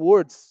many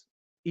words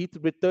it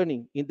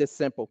returning in the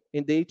sample,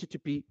 in the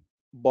HTTP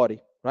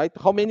body, right?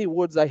 How many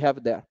words I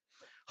have there?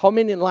 How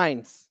many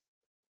lines?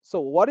 So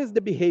what is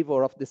the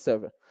behavior of the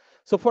server?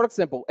 So for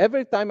example,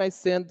 every time I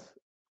send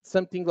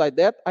something like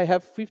that, I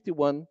have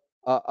 51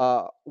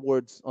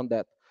 words on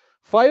that.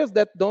 Files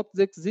that don't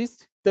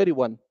exist,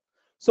 31.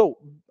 So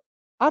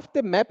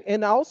after map,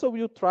 and I also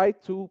will try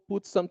to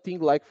put something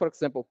like, for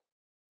example,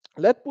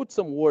 let's put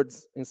some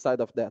words inside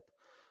of that.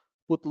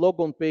 Put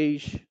logo on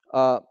page,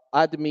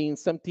 admin,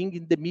 something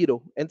in the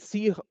middle, and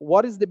see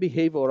what is the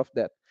behavior of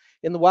that.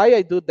 And why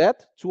I do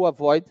that? To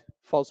avoid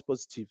false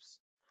positives.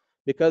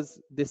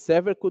 Because the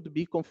server could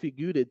be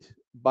configured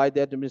by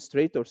the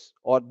administrators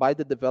or by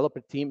the developer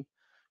team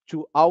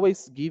to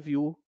always give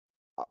you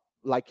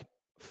like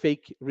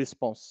fake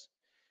response,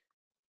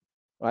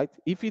 right?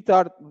 If it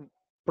are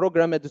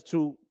programmed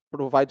to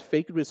provide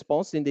fake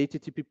response in the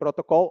HTTP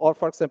protocol, or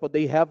for example,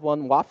 they have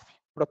one WAF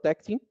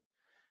protecting,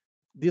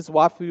 this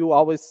WAF will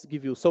always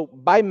give you. So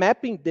by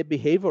mapping the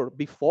behavior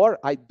before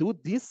I do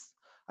this,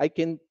 I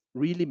can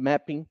really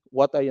mapping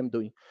what I am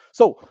doing.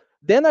 So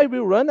then I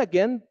will run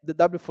again the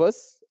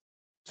WFuzz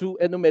to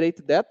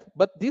enumerate that,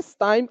 but this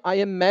time I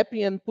am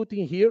mapping and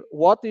putting here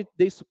what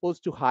they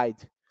supposed to hide.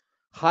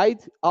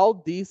 Hide all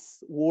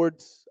these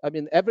words. I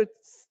mean, every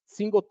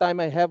single time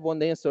I have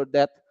one answer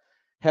that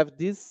have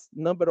this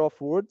number of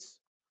words,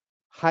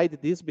 hide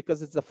this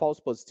because it's a false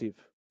positive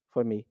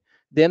for me.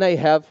 Then I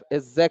have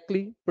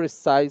exactly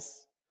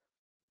precise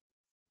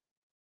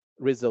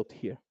result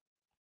here.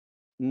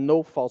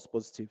 No false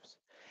positives.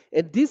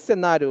 In this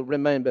scenario,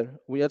 remember,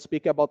 we are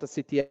speaking about a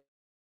CTF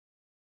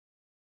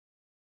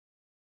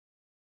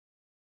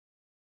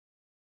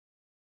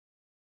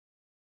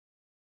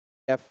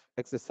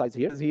exercise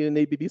here in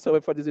ABB,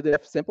 so for this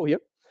UDF sample here.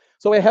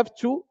 So I have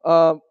two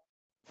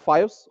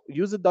files,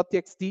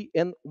 user.txt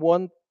and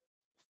one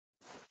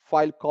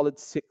file called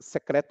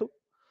secreto,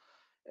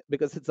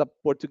 because it's a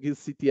Portuguese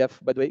CTF,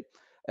 by the way.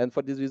 And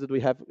for this reason, we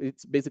have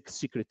its basic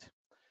secret.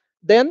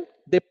 Then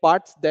the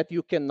parts that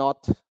you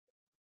cannot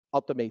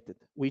automate it,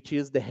 which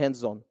is the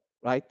hands-on,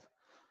 right?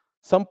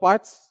 Some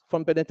parts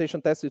from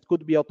penetration tests, it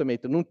could be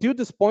automated. Until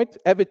this point,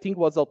 everything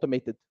was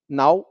automated.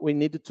 Now we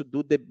needed to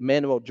do the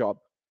manual job,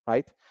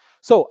 right?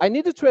 So I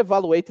needed to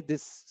evaluate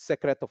this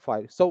secreto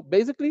file. So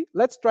basically,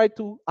 let's try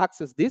to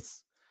access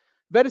this.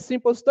 Very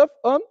simple stuff.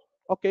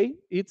 Okay,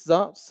 it's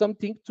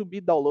something to be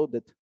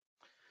downloaded.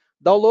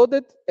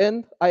 Downloaded,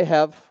 and I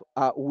have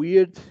a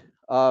weird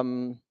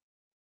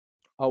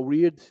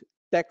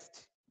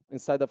text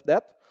inside of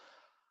that.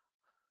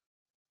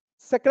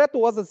 Secreto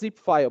was a zip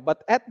file,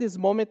 but at this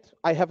moment,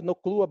 I have no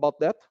clue about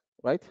that,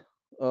 right?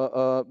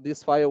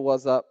 This file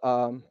was a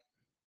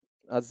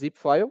zip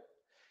file.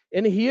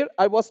 And here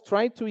I was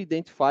trying to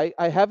identify,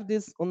 I have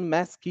this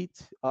Unmask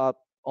It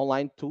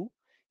online tool.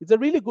 It's a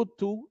really good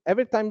tool.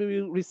 Every time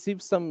we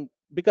receive some,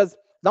 because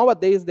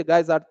nowadays the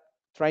guys are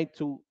trying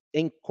to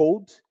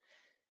encode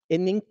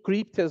and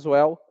encrypt as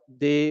well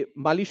the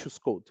malicious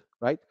code,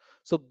 right?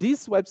 So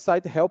this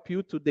website help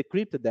you to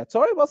decrypt that.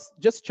 So I was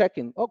just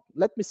checking, oh,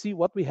 let me see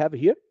what we have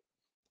here.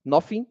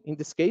 Nothing in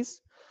this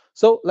case.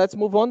 So let's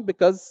move on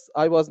because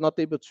I was not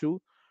able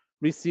to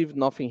receive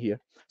nothing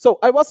here. So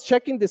I was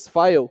checking this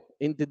file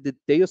in the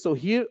details. So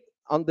here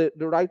on the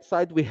right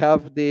side, we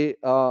have the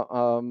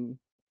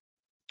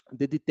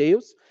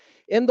details.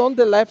 And on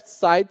the left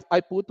side, I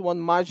put a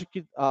magic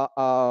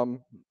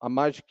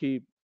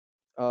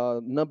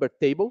number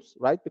tables,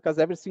 right? Because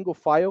every single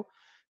file,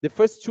 the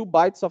first 2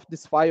 bytes of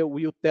this file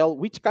will tell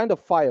which kind of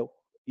file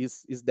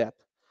is that.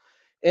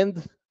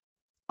 And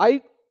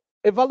I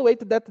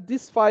evaluated that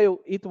this file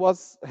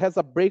has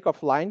a break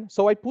of line,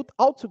 so I put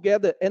all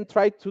together and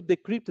tried to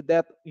decrypt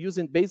that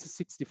using base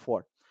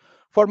 64.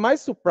 For my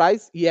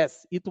surprise,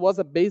 yes, it was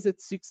a base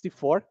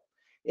 64,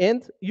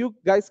 and you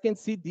guys can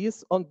see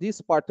this on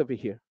this part over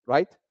here,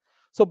 right?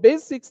 So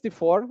base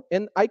 64,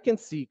 and I can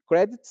see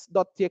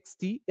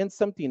credits.txt and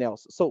something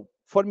else. So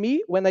for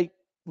me, when I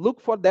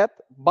look for that,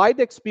 by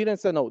the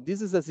experience, I know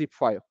this is a zip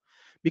file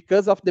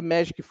because of the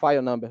magic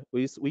file number,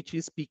 which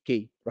is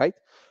PK, right?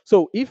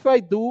 So if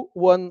I do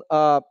one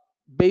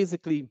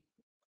basically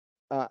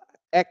uh,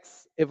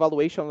 X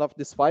evaluation of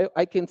this file,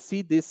 I can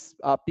see this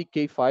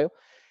PK file,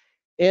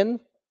 and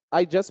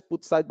I just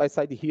put side by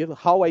side here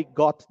how I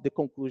got the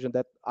conclusion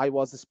that I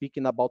was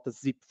speaking about a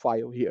zip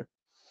file here.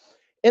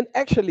 And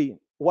actually,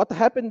 what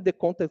happened in the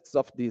context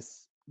of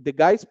this, the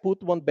guys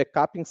put one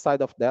backup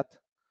inside of that,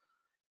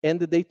 and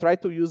they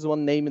tried to use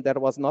one name that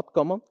was not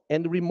common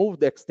and remove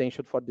the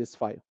extension for this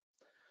file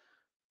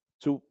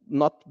to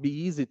not be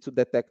easy to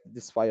detect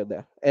this file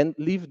there, and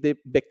leave the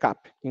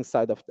backup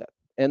inside of that.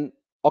 And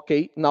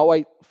okay, now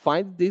I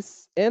find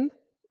this, and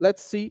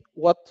let's see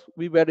what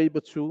we were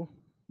able to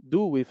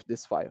do with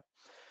this file.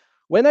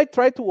 When I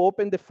try to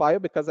open the file,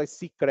 because I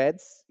see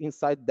creds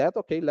inside that,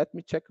 okay, let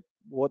me check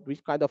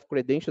which kind of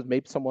credentials,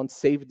 maybe someone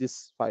saved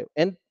this file.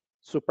 And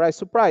surprise,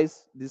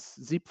 surprise, this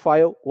zip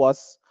file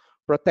was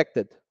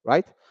protected,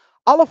 right?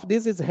 All of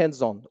this is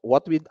hands-on.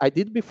 What I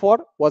did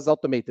before was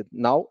automated.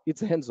 Now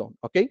it's hands-on,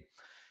 okay?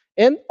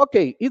 And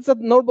okay, it's a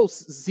normal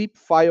zip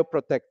file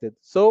protected.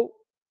 So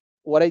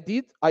what I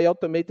did, I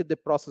automated the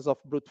process of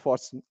brute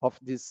forcing of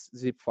this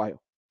zip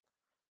file,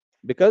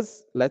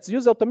 because let's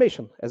use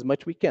automation as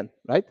much we can,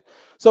 right?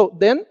 So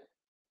then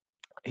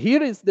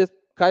here is the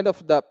kind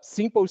of the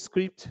simple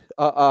script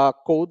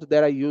code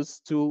that I use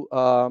to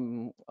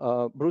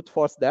brute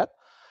force that.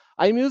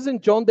 I'm using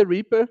John the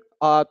Reaper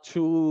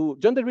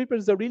John the Reaper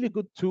is a really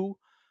good tool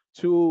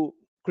to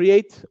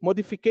create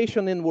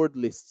modification in word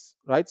lists,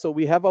 right? So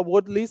we have a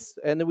word list,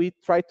 and we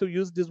try to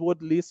use this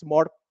word list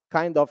more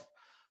kind of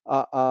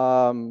uh,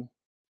 um,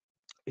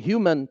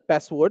 human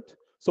password.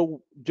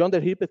 So John the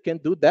Reaper can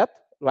do that,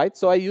 right?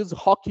 So I use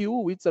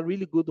HawkU, which is a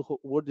really good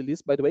word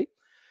list, by the way.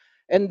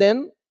 And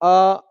then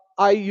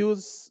I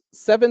use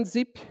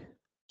 7-zip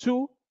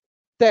to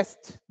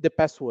test the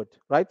password,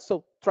 right?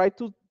 So try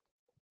to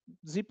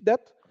zip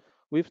that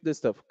with this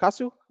stuff.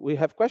 Cassio, we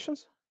have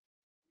questions?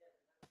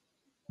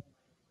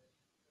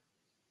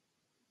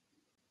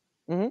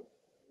 Mm-hmm.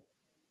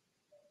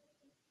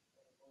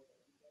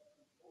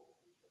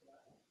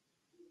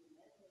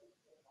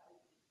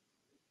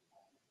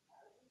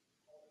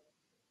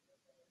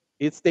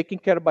 It's taken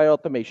care by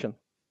automation,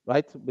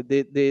 right? But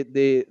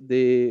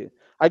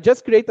I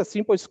just create a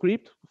simple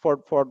script for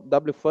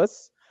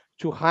WFUS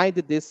to hide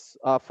this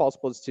false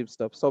positive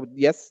stuff. So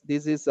yes,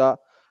 this is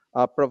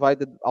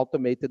provided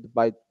automated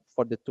by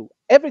for the tool.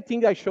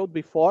 Everything I showed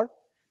before,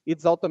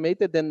 it's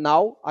automated, and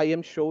now I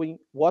am showing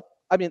what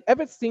I mean.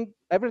 Everything,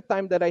 every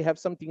time that I have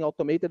something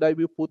automated, I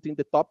will put in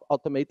the top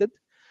automated.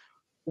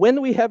 When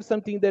we have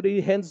something that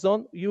is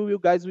hands-on, you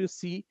guys will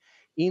see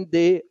in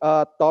the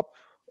top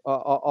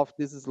of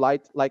this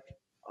slide, like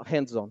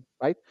hands-on,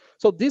 right?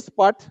 So this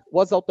part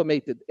was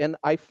automated, and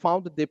I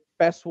found the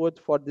password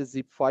for the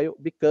zip file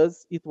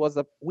because it was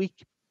a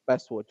weak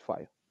password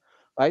file,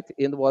 right?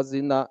 And was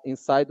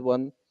inside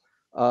one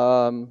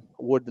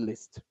word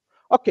list.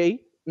 Okay,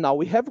 now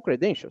we have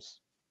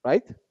credentials,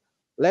 right?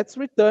 Let's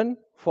return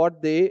for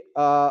the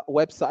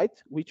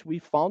website, which we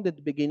found at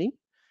the beginning.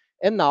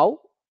 And now,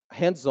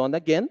 hands-on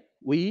again,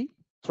 we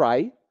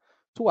try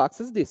to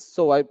access this.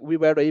 So we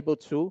were able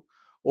to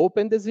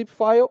open the zip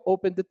file,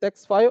 open the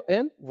text file,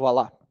 and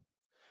voila.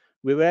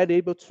 We were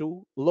able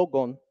to log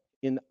on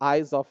in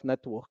Eyes of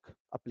Network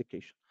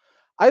application.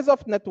 Eyes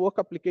of Network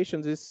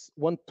applications is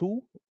one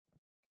tool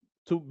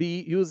to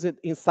be used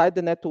inside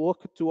the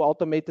network to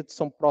automate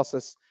some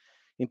process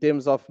in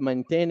terms of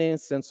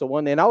maintenance and so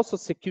on, and also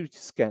security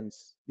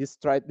scans.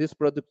 This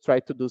product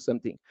tried to do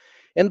something.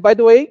 And by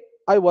the way,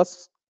 I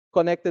was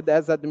connected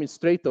as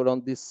administrator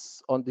on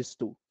this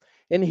tool.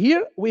 And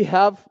here we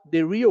have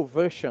the real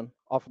version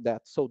of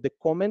that. So the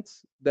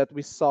comments that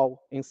we saw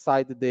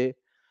inside the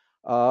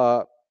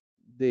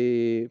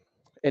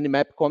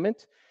Nmap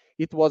comment,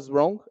 it was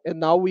wrong, and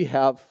now we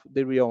have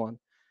the real one.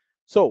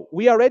 So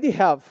we already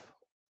have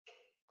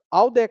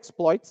all the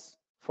exploits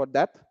for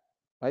that,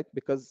 right?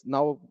 Because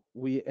now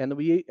we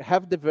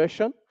have the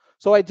version.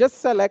 So I just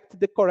select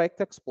the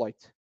correct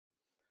exploit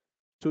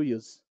to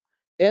use.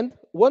 And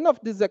one of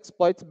these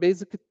exploits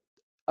basically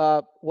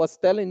was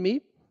telling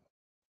me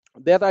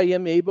that I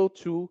am able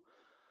to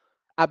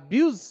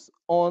abuse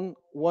on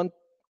one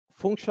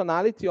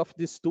functionality of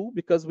this tool,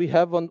 because we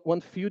have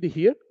one field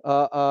here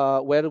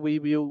where we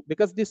will,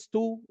 because this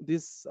tool,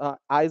 this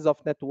Eyes of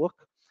Network,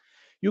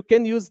 you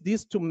can use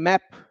this to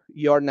map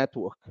your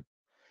network.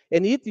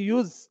 And it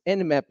uses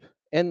nmap.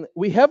 And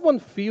we have one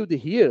field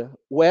here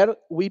where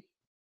we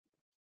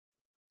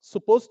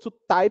supposed to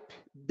type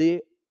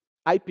the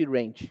IP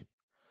range,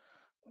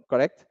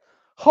 correct?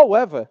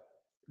 However,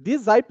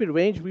 this IP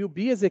range will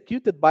be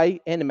executed by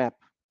nmap.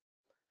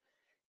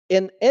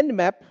 And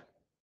nmap,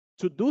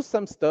 to do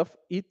some stuff,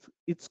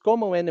 it's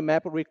common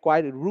nmap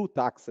requires root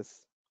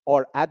access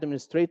or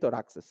administrator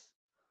access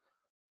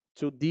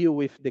to deal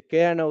with the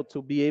kernel,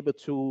 to be able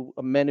to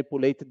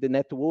manipulate the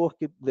network,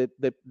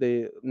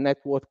 the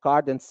network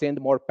card, and send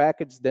more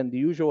packets than the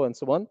usual, and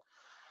so on.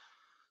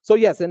 So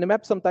yes,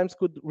 nmap sometimes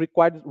could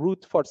require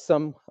root for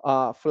some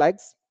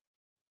flags.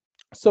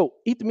 So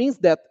it means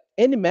that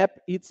nmap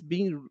it's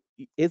being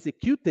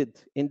executed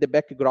in the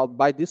background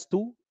by this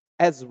tool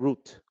as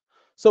root.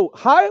 So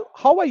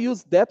how I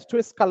use that to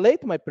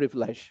escalate my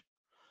privilege?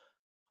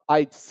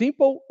 I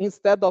simple,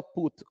 instead of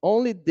put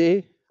only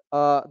the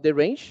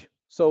range.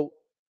 So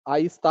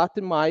I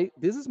started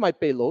this is my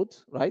payload,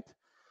 right?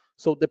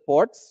 So the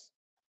ports,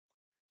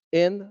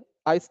 and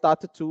I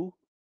started to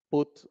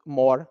put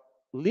more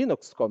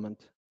Linux command.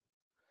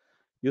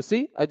 You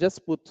see, I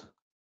just put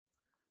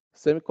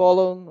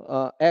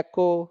semicolon,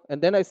 echo, and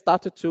then I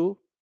started to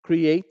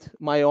create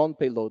my own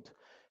payload.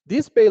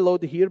 This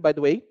payload here, by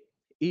the way,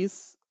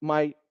 is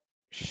my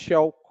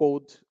shell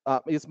code,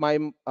 is my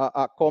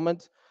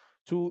command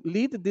to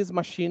lead this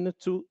machine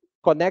to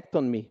connect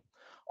on me.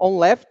 On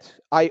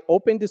left, I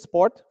open this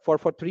port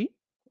 443,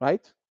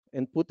 right?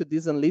 And put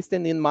this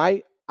unlisted in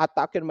my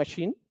attacker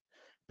machine.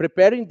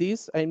 Preparing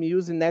this, I'm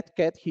using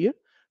netcat here,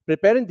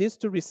 preparing this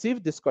to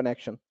receive this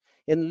connection.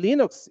 In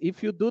Linux,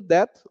 if you do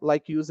that,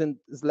 like using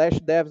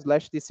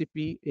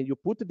 /dev/tcp, and you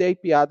put the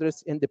IP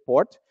address in the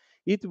port,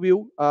 it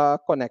will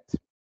connect.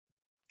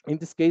 In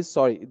this case,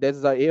 sorry,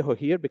 there's an error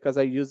here because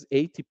I use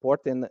 80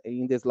 port, and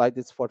in the slide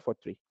it's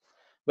 443.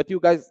 But you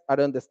guys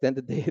are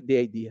understanding the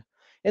idea.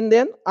 And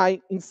then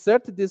I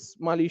insert this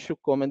malicious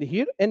command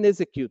here and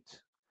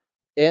execute.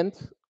 And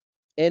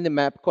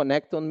nmap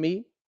connect on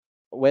me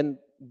when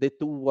the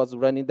tool was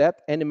running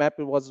that. Nmap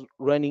was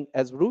running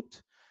as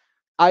root.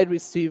 I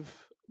receive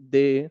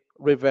the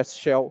reverse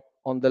shell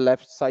on the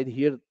left side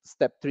here,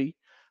 step 3.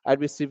 I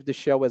receive the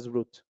shell as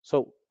root.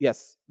 So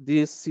yes,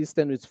 this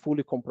system is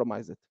fully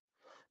compromised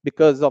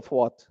because of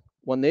what?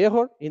 One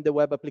error in the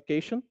web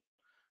application,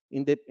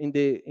 in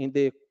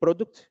the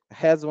product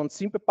has one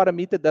simple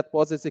parameter that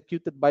was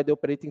executed by the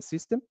operating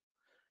system.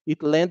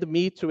 It led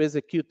me to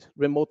execute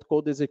remote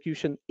code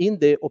execution in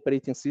the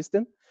operating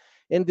system.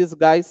 And this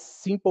guy's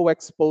simple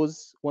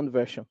expose one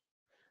version.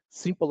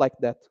 Simple like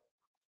that.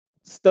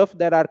 Stuff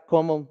that are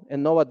common,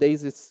 and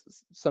nowadays it's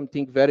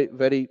something very,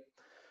 very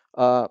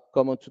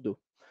common to do.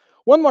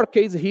 One more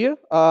case here,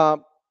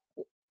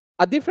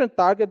 a different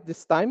target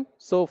this time.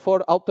 So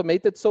for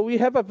automated, so we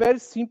have a very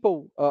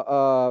simple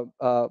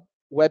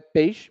web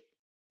page,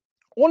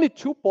 only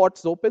 2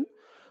 ports open,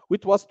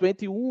 which was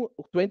 21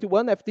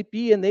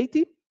 FTP and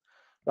 80,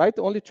 right?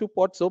 Only 2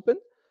 ports open.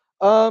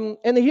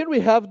 And here we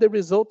have the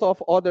result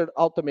of other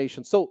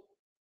automation. So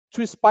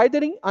to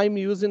spidering, I'm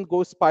using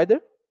Go Spider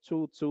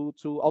to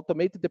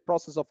automate the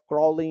process of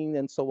crawling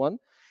and so on,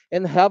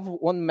 and have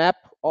one map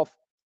of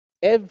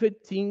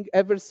everything,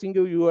 every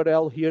single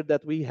URL here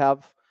that we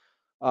have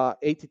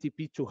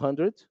HTTP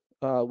 200,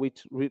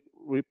 which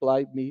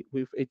replied me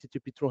with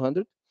HTTP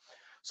 200.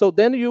 So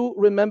then you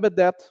remember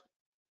that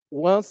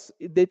once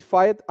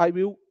identified, I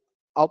will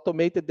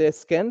automate the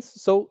scans.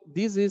 So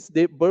this is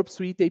the Burp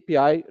Suite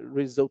API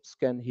result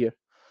scan here.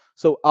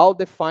 So all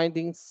the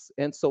findings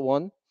and so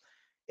on.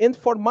 And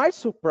for my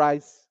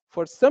surprise,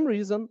 for some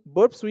reason,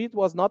 Burp Suite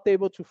was not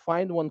able to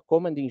find one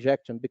command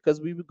injection,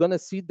 because we were going to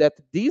see that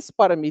this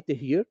parameter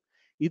here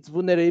is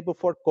vulnerable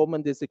for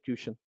command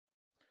execution.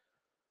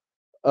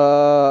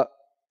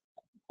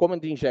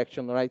 Command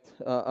injection, right?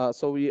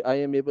 So I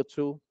am able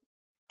to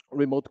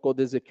remote code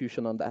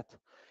execution on that.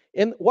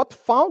 And what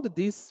found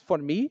this for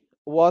me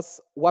was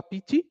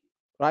Wapiti,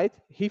 right?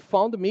 He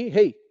found me,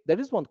 hey, there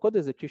is one code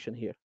execution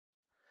here.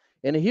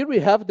 And here we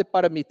have the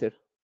parameter.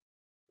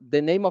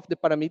 The name of the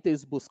parameter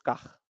is buscar.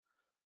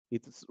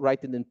 It's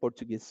written in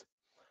Portuguese.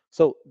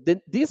 So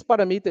this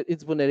parameter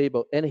is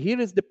vulnerable. And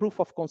here is the proof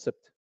of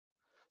concept.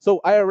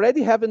 So I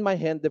already have in my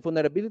hand the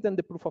vulnerability and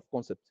the proof of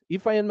concept.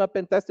 If I am a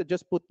pen tester,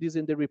 just put this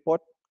in the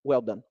report.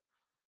 Well done.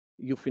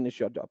 You finish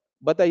your job.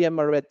 But I am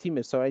a red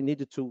teamer, so I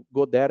needed to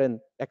go there and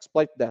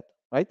exploit that,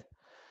 right?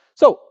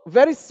 So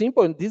very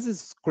simple, and this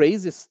is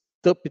crazy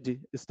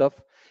stupid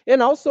stuff.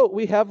 And also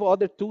we have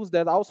other tools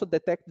that also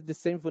detect the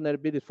same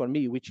vulnerability for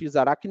me, which is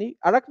Arachne.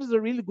 Arachne is a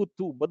really good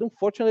tool, but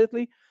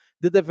unfortunately,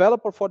 the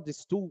developer for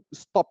this tool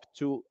stopped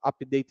to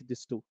update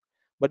this tool.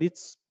 But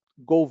it's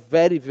go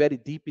very, very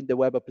deep in the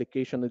web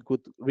application and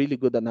really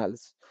good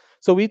analysis.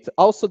 So it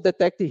also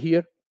detected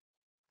here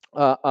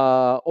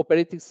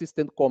operating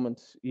system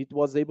comments. It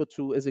was able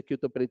to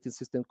execute operating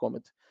system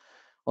comment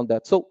on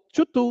that. So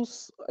 2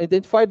 tools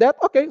identify that.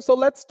 Okay, so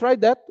let's try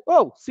that.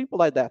 Oh, simple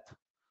like that.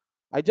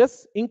 I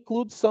just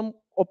include some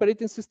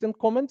operating system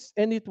commands,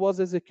 and it was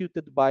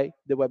executed by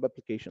the web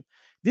application.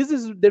 This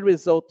is the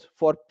result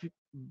for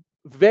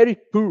very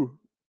poor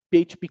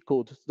PHP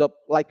code,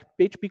 like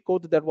PHP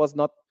code that was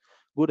not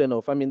good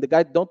enough. I mean, the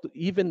guy don't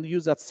even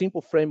use a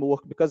simple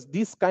framework, because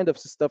this kind of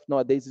stuff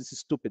nowadays is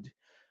stupid,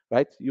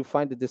 right? You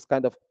find that this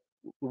kind of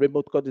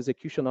remote code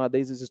execution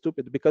nowadays is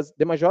stupid, because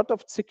the majority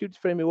of security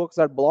frameworks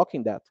are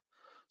blocking that.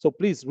 So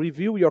please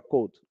review your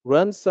code,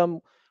 run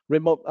some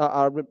remote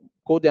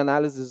code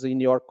analysis in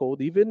your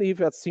code, even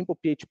if it's a simple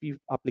PHP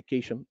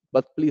application,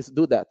 but please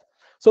do that.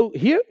 So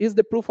here is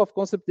the proof of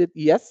concept that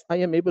yes, I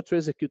am able to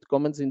execute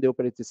commands in the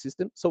operating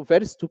system. So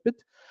very stupid.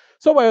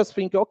 So I was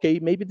thinking, okay,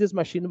 maybe this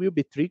machine will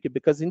be tricky,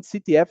 because in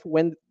CTF,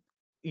 when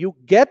you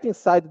get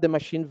inside the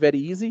machine very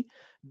easy,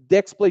 the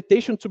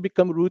exploitation to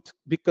become root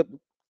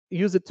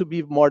use it to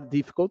be more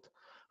difficult,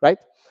 right?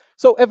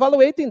 So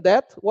evaluating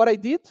that, what I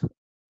did,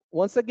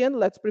 once again,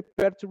 let's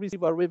prepare to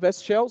receive a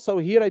reverse shell. So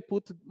here I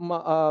put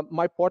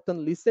my port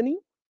and listening,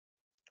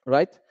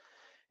 right?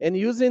 And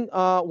using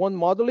one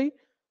module,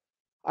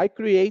 I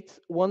create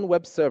one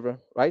web server,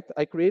 right?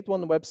 I create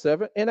one web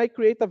server, and I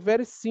create a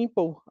very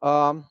simple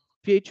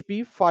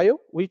PHP file,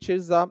 which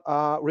is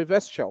a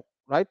reverse shell,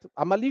 right?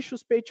 A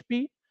malicious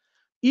PHP.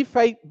 If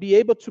I be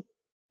able to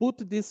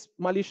put this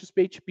malicious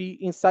PHP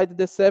inside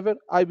the server,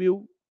 I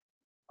will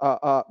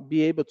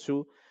be able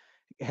to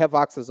have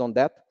access on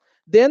that.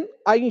 Then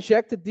I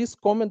injected this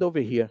command over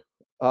here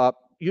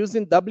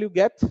using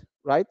wget,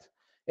 right?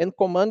 And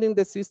commanding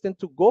the system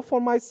to go for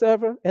my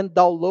server and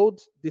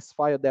download this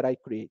file that I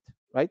create,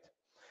 right?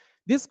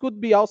 This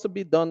could be also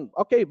be done,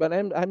 okay, but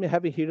I'm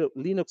having here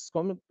Linux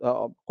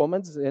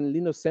commands and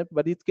Linux sample,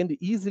 but it can be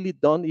easily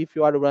done if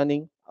you are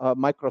running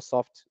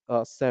Microsoft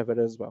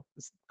server as well.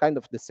 It's kind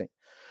of the same.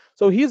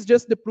 So here's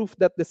just the proof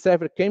that the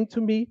server came to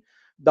me,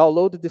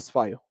 downloaded this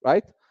file,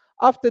 right?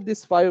 After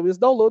this file is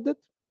downloaded,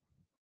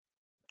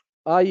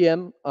 I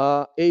am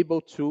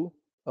able to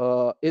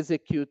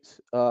execute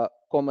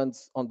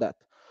commands on that.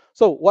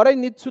 So what I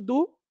need to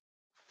do,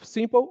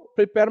 simple,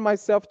 prepare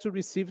myself to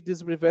receive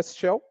this reverse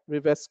shell,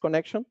 reverse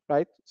connection,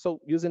 right?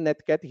 So using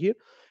netcat here.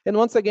 And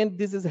once again,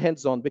 this is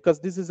hands-on, because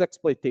this is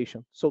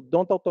exploitation. So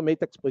don't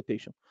automate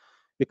exploitation,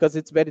 because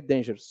it's very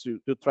dangerous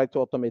to try to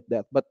automate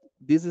that. But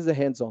this is a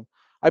hands-on.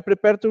 I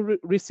prepare to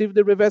receive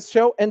the reverse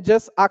shell and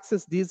just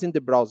access this in the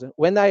browser.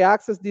 When I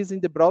access this in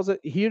the browser,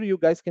 here you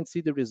guys can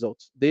see the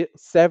results. The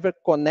server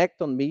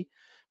connect on me,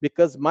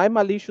 because my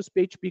malicious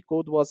PHP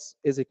code was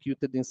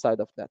executed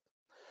inside of that.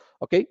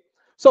 Okay,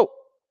 so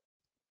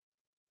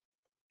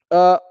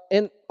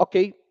and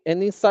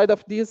inside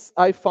of this,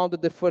 I found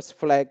the first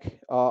flag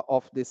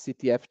of the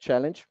CTF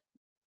challenge.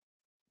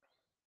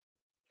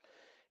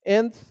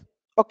 And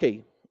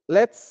okay,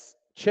 let's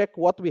check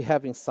what we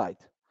have inside.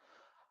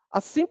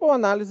 A simple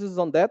analysis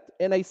on that,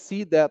 and I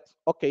see that,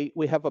 okay,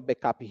 we have a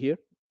backup here.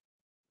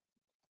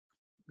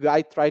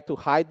 I try to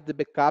hide the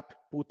backup,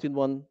 put in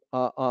one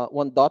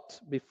dot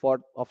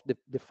before of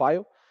the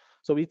file.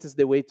 So it is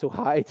the way to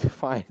hide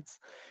files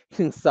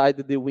inside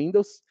the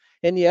Windows.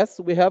 And yes,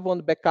 we have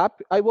one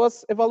backup. I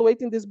was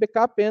evaluating this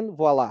backup, and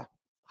voila,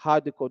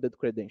 hard-coded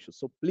credentials.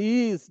 So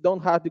please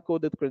don't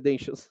hard-coded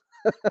credentials,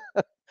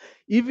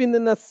 even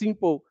in a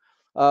simple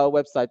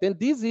website. And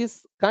this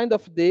is kind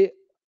of the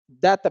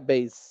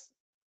database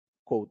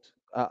code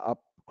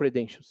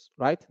credentials,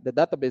 right? The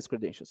database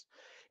credentials.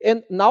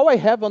 And now I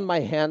have on my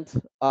hand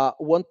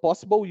one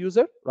possible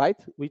user, right?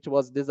 Which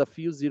was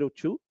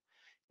desafio02,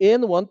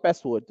 and one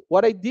password.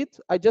 What I did,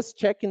 I just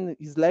checked in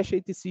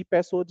 /etc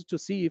password to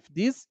see if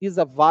this is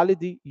a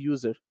valid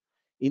user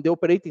in the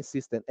operating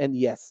system. And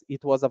yes,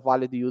 it was a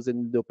valid user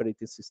in the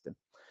operating system.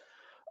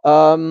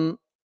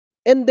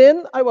 And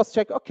then I was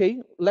checking,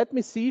 okay, let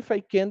me see if I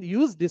can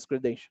use this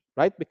credential,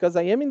 right? Because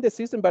I am in the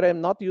system, but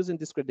I'm not using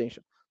this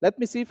credential. Let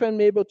me see if I'm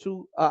able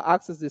to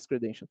access this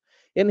credential.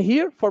 And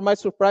here, for my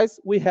surprise,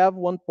 we have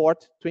one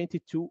port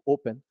 22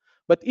 open.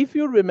 But if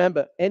you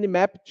remember,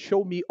 Nmap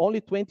showed me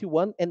only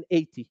 21 and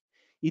 80.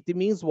 It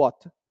means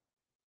what?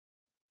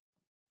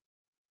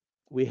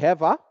 We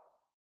have a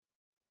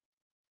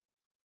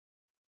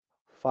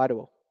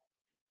firewall.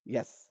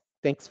 Yes,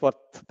 thanks for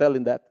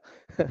telling that.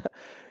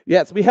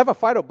 Yes, we have a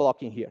firewall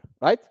blocking here,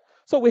 right?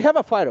 So we have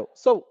a firewall.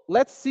 So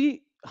let's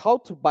see how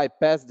to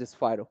bypass this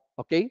firewall,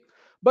 okay?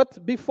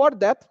 But before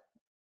that,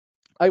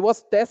 I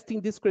was testing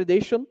this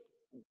credential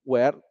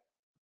where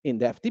in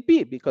the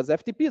FTP, because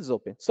FTP is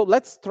open. So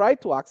let's try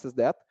to access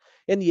that.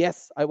 And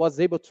yes, I was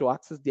able to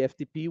access the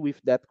FTP with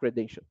that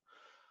credential.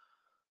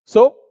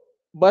 So,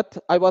 but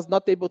I was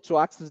not able to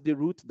access the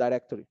root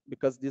directory,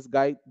 because this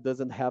guy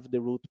doesn't have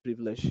the root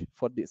privilege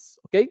for this,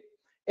 okay?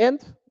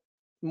 And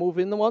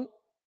moving on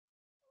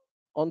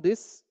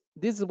this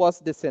was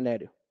the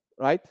scenario,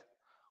 right?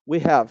 We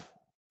have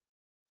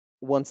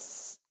one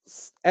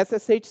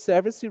SSH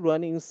service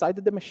running inside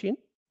the machine,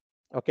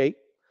 okay?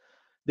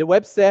 The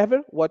web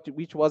server,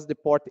 which was the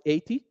port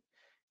 80,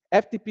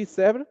 FTP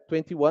server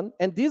 21,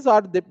 and these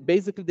are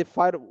basically the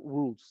firewall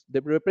rules, the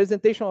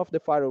representation of the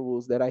firewall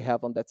rules that I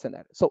have on that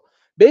scenario. So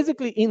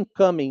basically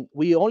incoming,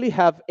 we only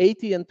have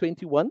 80 and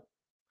 21.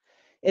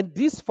 And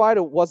this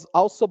firewall was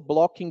also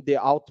blocking the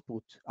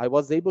output. I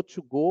was able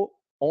to go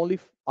only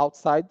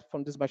outside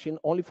from this machine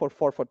only for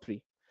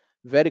 443.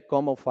 Very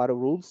common firewall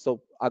rules.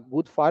 So a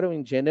good firewall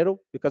in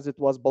general, because it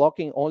was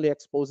blocking, only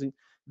exposing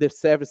the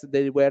service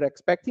they were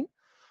expecting.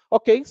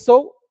 Okay,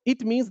 so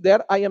it means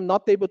that I am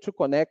not able to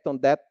connect on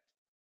that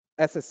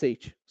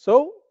SSH.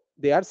 So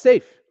they are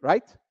safe,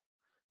 right?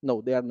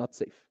 No, they are not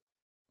safe.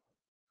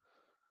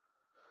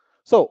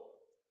 So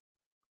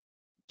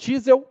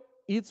chisel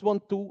is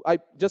one tool I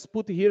just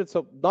put here,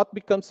 so not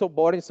become so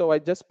boring. So I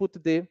just put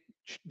the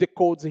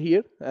codes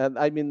here, and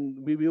I mean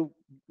we will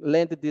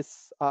land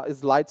these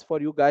slides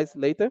for you guys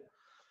later.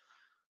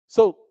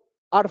 So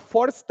are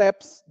 4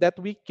 steps that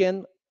we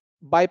can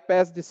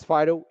bypass this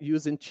firewall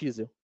using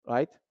chisel,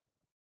 right?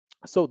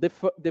 So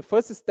the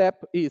first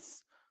step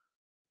is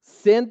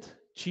send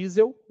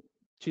chisel.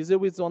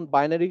 Chisel is on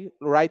binary,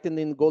 written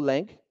in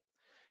Golang,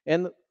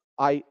 and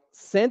I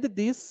send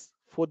this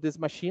for this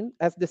machine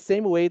as the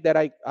same way that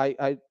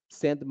I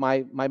send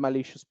my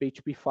malicious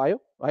PHP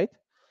file, right?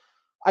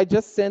 I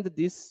just send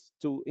this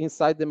to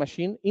inside the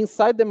machine.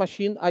 Inside the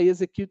machine, I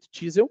execute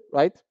chisel,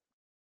 right?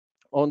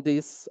 On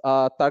this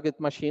target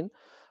machine.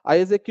 I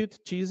execute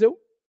chisel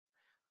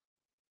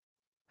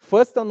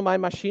first on my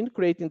machine,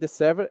 creating the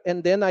server,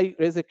 and then I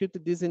execute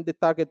this in the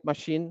target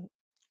machine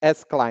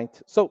as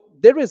client. So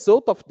the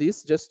result of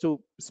this, just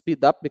to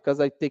speed up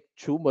because I take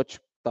too much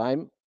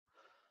time,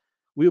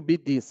 will be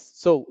this.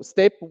 So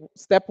step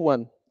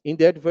 1, in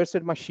the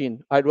adversary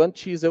machine, I run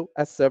chisel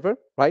as server,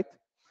 right?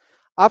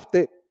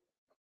 After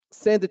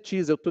send the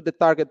chisel to the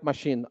target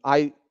machine,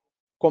 I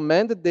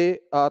command the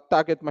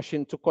target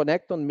machine to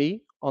connect on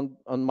me on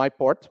my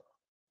port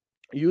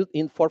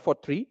in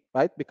 443,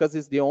 right? Because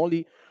it's the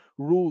only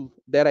rule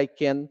that I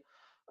can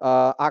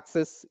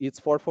access. It's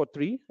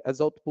 443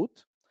 as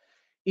output.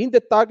 In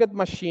the target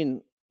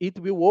machine, it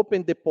will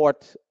open the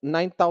port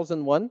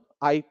 9001.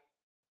 I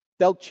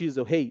tell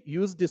Chisel, hey,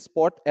 use this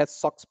port as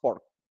SOX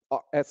port,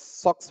 as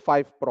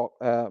SOX5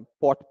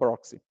 port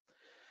proxy.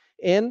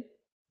 And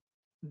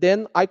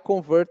then I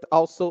convert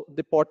also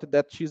the port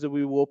that Chisel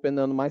will open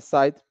on my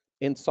side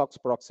in SOX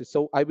proxy.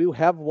 So I will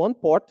have one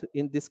port,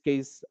 in this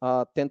case,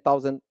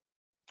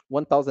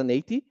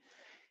 1080.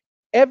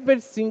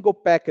 Every single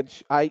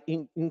package I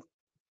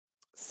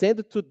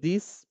send to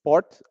this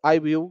port, I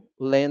will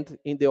land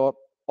in the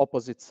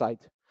opposite side.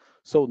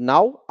 So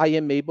now I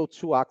am able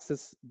to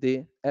access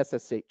the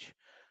SSH.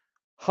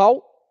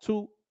 How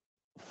to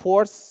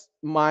force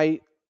my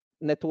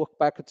network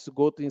packets to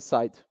go to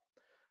inside?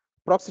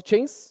 Proxy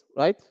chains,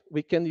 right?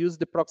 We can use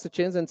the proxy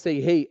chains and say,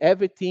 hey,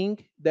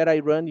 everything that I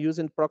run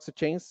using proxy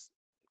chains,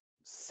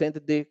 send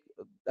the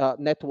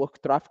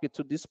network traffic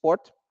to this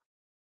port.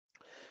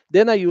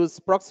 Then I use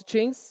proxy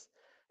chains,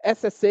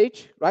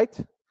 SSH, right?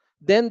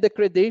 Then the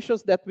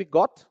credentials that we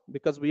got,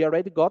 because we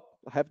already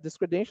have these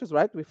credentials,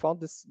 right? We found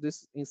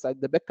this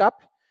inside the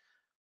backup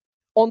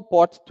on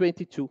port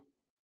 22.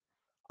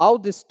 All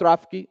this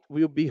traffic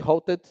will be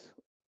routed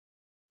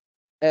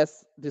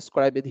as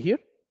described here,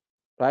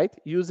 right?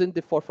 Using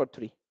the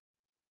 443.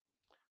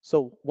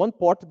 So one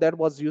port that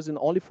was using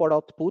only for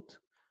output,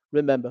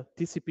 remember,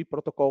 TCP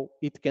protocol,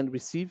 it can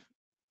receive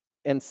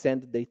and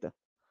send data.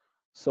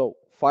 So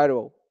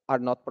firewall are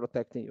not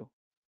protecting you.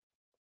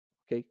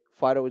 Okay,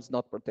 firewall is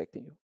not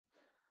protecting you.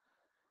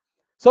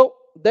 So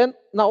then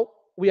now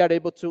we are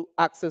able to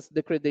access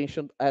the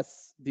credential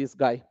as this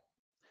guy.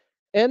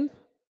 And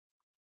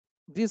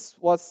this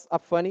was a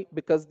funny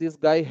because this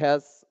guy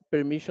has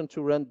permission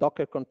to run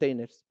Docker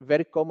containers.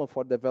 Very common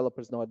for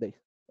developers nowadays,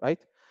 right?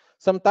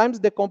 Sometimes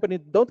the company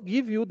don't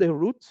give you the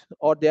root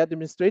or the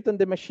administrator on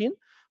the machine,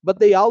 but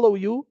they allow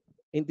you,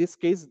 in this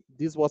case,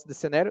 this was the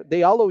scenario,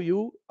 they allow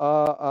you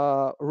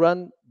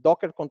run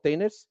Docker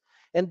containers,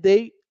 and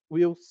they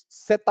will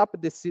set up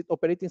the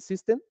operating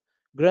system,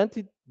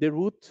 granted the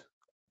root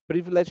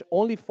privilege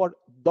only for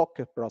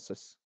Docker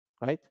process,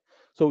 right?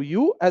 So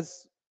you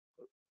as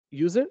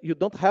user, you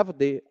don't have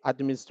the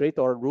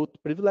administrator or root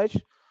privilege,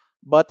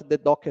 but the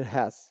Docker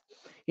has.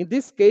 In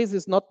this case,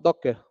 it's not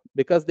Docker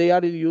because they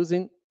are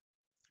using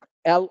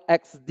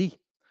LXD.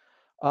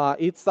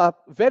 It's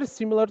very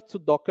similar to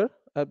Docker,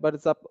 but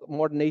it's a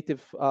more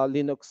native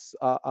Linux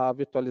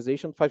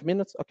virtualization. 5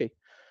 minutes? Okay,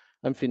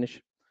 I'm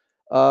finished.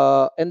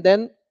 And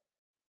then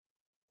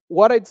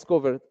what I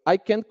discovered, I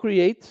can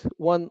create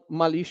one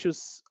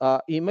malicious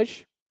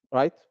image,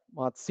 right?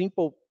 A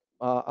simple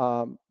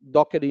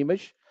Docker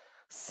image,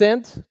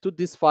 send to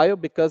this file,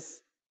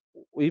 because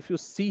if you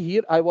see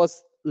here, I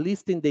was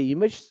listing the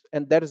image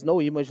and there is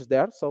no image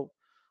there. So,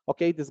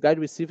 okay, this guy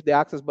received the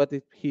access, but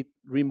he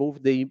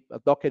removed the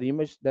Docker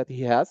image that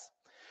he has.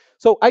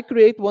 So I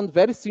create one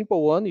very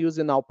simple one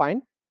using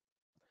Alpine,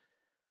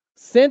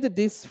 send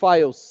these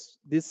files,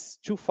 these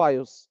 2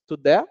 files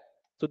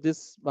to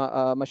this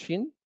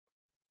machine,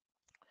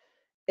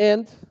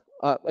 and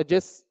I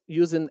just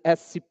using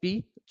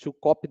SCP to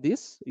copy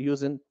this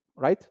using,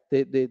 right,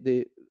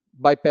 the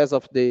bypass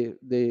of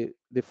the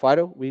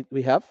file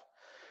we have.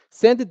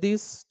 Send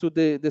this to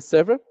the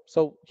server.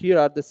 So here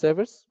are the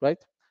servers,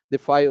 right? The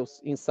files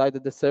inside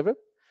the server.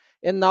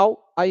 And now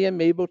I am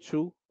able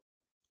to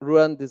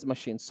run this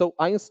machine. So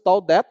I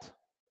installed that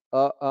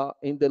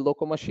in the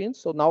local machine.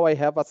 So now I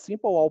have a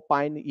simple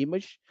Alpine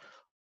image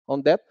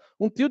on that.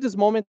 Until this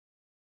moment,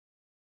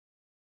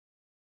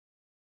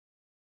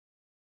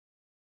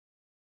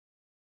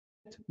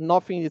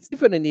 nothing is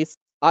different. Is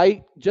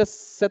I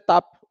just set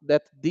up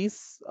that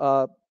this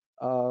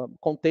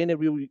container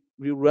will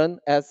run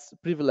as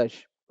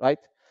privilege, right?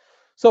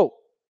 So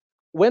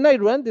when I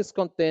run this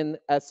container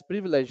as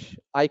privilege,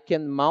 I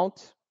can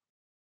mount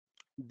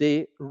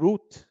the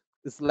root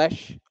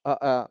slash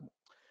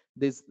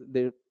this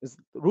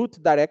root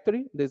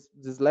directory, this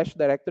slash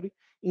directory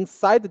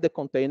inside the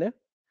container,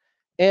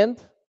 and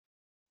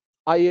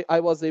I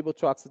was able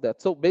to access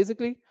that. So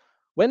basically,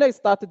 when I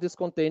started this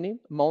container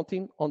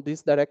mounting on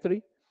this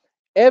directory,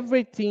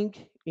 everything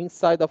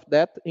inside of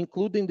that,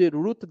 including the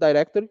root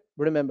directory,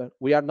 remember,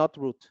 we are not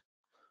root,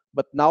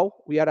 but now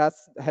we are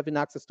having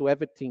access to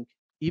everything.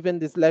 Even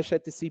the slash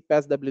etc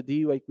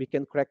passwd, we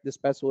can crack this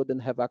password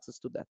and have access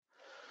to that.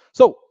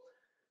 So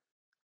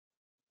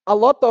a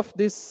lot of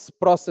this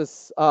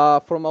process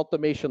from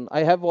automation,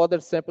 I have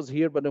other samples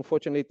here, but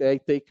unfortunately I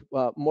take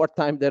more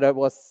time than I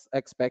was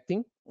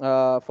expecting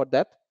for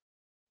that.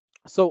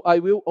 So I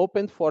will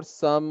open for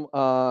some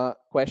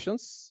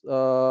questions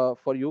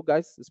for you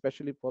guys,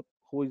 especially for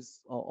who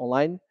is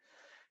online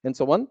and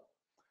so on.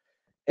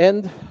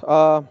 And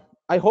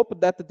I hope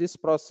that this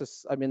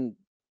process, I mean,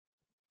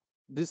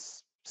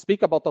 this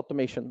speak about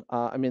automation,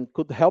 I mean,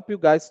 could help you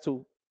guys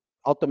to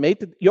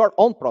automate your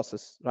own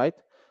process, right?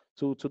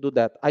 To do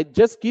that. I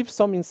just give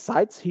some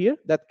insights here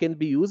that can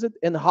be used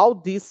and how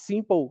these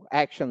simple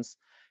actions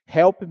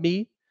help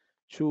me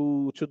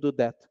to do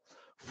that.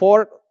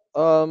 For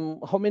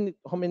how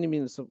many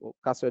minutes,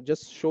 Casio? I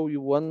just show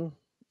you one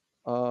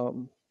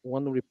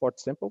report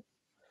sample.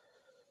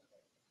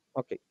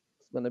 Okay,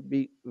 it's gonna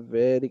be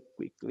very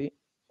quickly.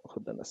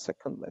 Hold on a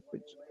second. Let me.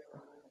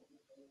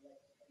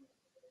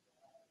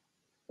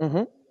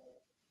 Mhm.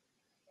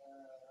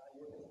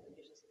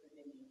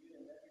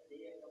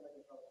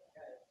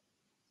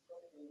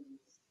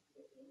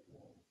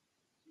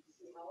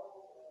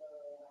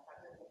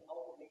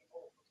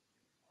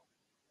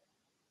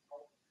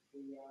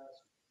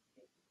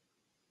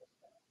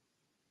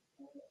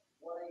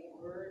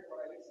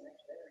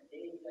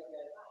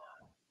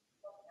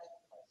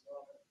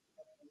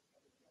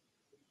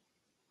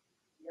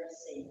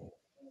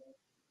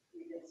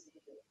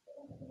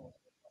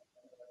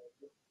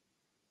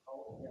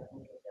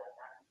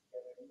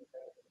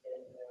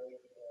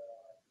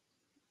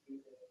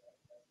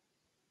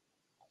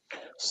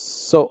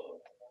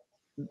 So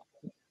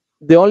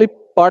the only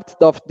part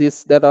of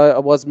this that I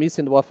was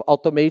missing was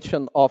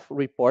automation of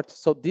reports.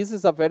 So this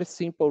is a very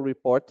simple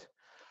report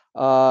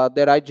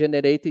that I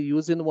generated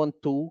using one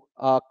tool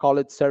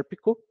called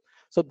Serpico.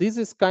 So this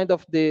is kind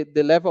of the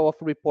level of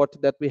report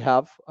that we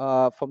have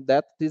from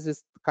that. This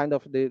is kind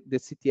of the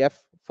CTF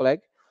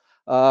flag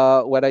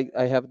what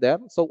I have there.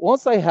 So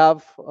once I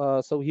have,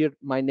 so here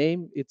my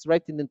name, it's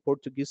written in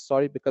Portuguese,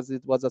 sorry, because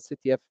it was a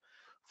CTF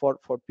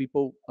for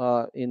people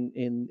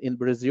in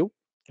Brazil.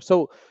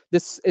 So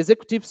this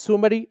executive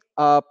summary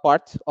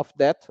part of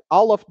that,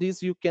 all of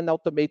these you can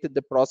automate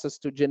the process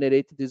to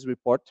generate this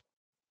report.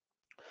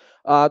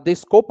 The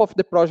scope of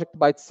the project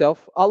by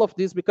itself, all of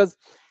this, because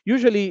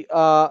usually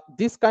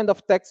this kind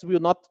of text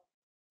will not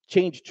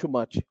change too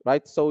much,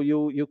 right? So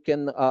you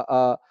can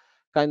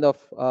kind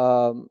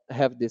of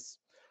have this.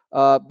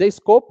 The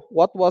scope,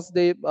 what was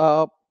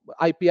the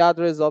IP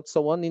address of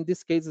so on? In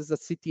this case, is a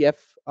CTF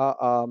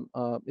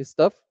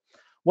stuff.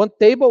 One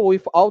table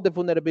with all the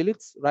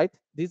vulnerabilities, right?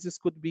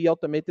 Could be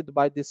automated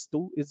by this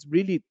tool. It's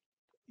really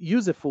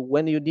useful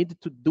when you need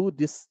to do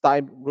this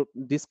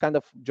kind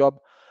of job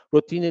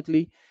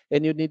routinely,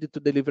 and you need to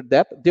deliver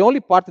that. The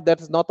only part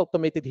that is not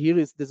automated here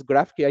is this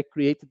graphic. I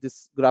created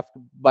this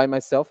graphic by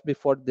myself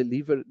before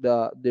deliver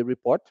the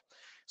report.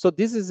 So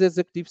this is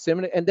executive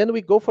summary, and then we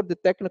go for the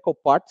technical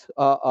part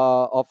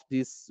of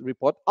this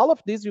report. All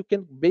of these you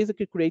can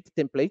basically create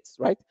templates,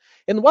 right?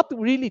 And what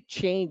really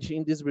changed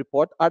in this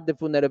report are the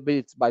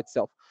vulnerabilities by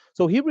itself.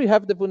 So here we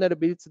have the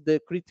vulnerabilities, the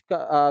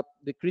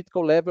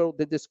critical level,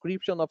 the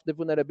description of the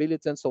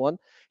vulnerabilities, and so on.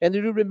 And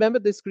you remember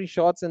the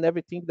screenshots and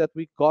everything that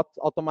we got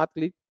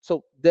automatically.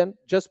 So then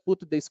just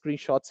put the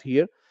screenshots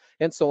here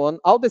and so on.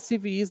 All the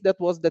CVEs that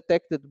was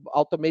detected,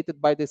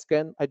 automated by the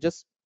scan, I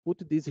just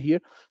put this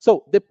here.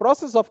 So the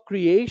process of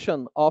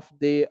creation of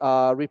the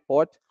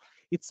report,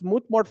 it's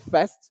much more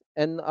fast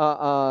and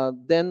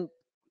then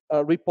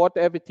report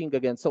everything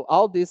again. So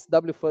all this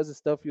WFuzz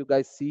stuff you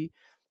guys see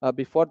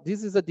before,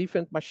 this is a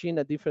different machine,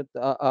 a different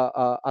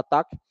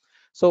attack.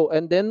 So,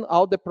 and then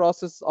all the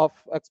process of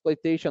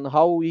exploitation,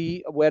 how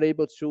we were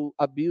able to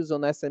abuse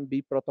on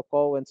SMB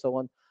protocol and so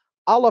on.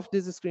 All of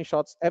these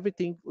screenshots,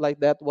 everything like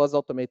that was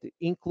automated,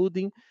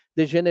 including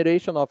the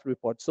generation of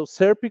reports. So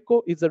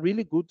Serpico is a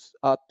really good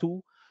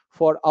tool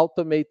for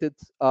automated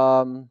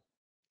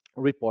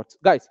reports.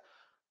 Guys,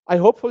 I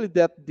hopefully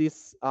that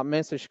this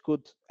message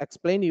could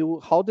explain you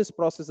how these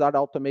processes are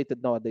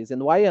automated nowadays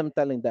and why I'm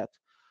telling that.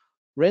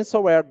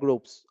 ransomware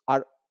groups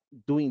are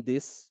doing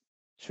this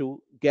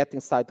to get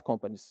inside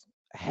companies,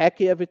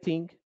 hack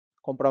everything,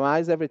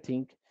 compromise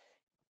everything,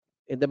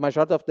 and the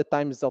majority of the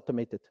time is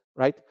automated,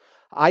 right?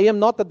 I am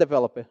not a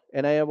developer,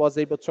 and I was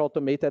able to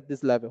automate at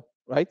this level,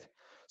 right?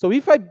 So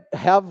if I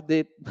have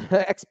the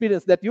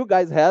experience that you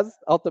guys has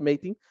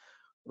automating,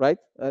 right,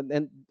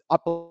 and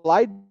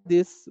apply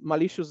this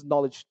malicious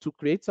knowledge to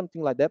create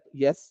something like that,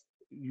 yes,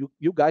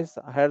 you guys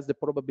has the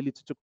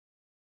probability to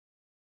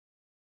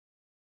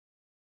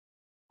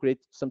create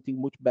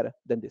something much better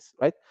than this,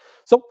 right?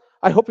 So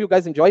I hope you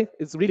guys enjoy.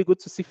 It's really good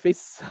to see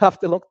face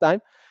after a long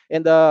time.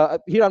 And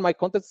here are my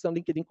contacts on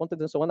LinkedIn,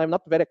 contacts, and so on. I'm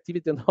not very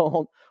active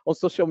on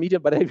social media,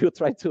 but I will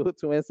try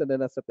to answer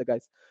and accept the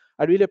guys.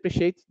 I really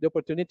appreciate the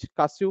opportunity,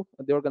 Cassio,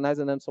 the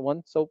organizer, and so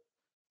on. So,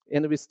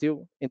 and we're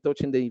still in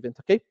touch in the event.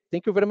 Okay,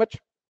 thank you very much.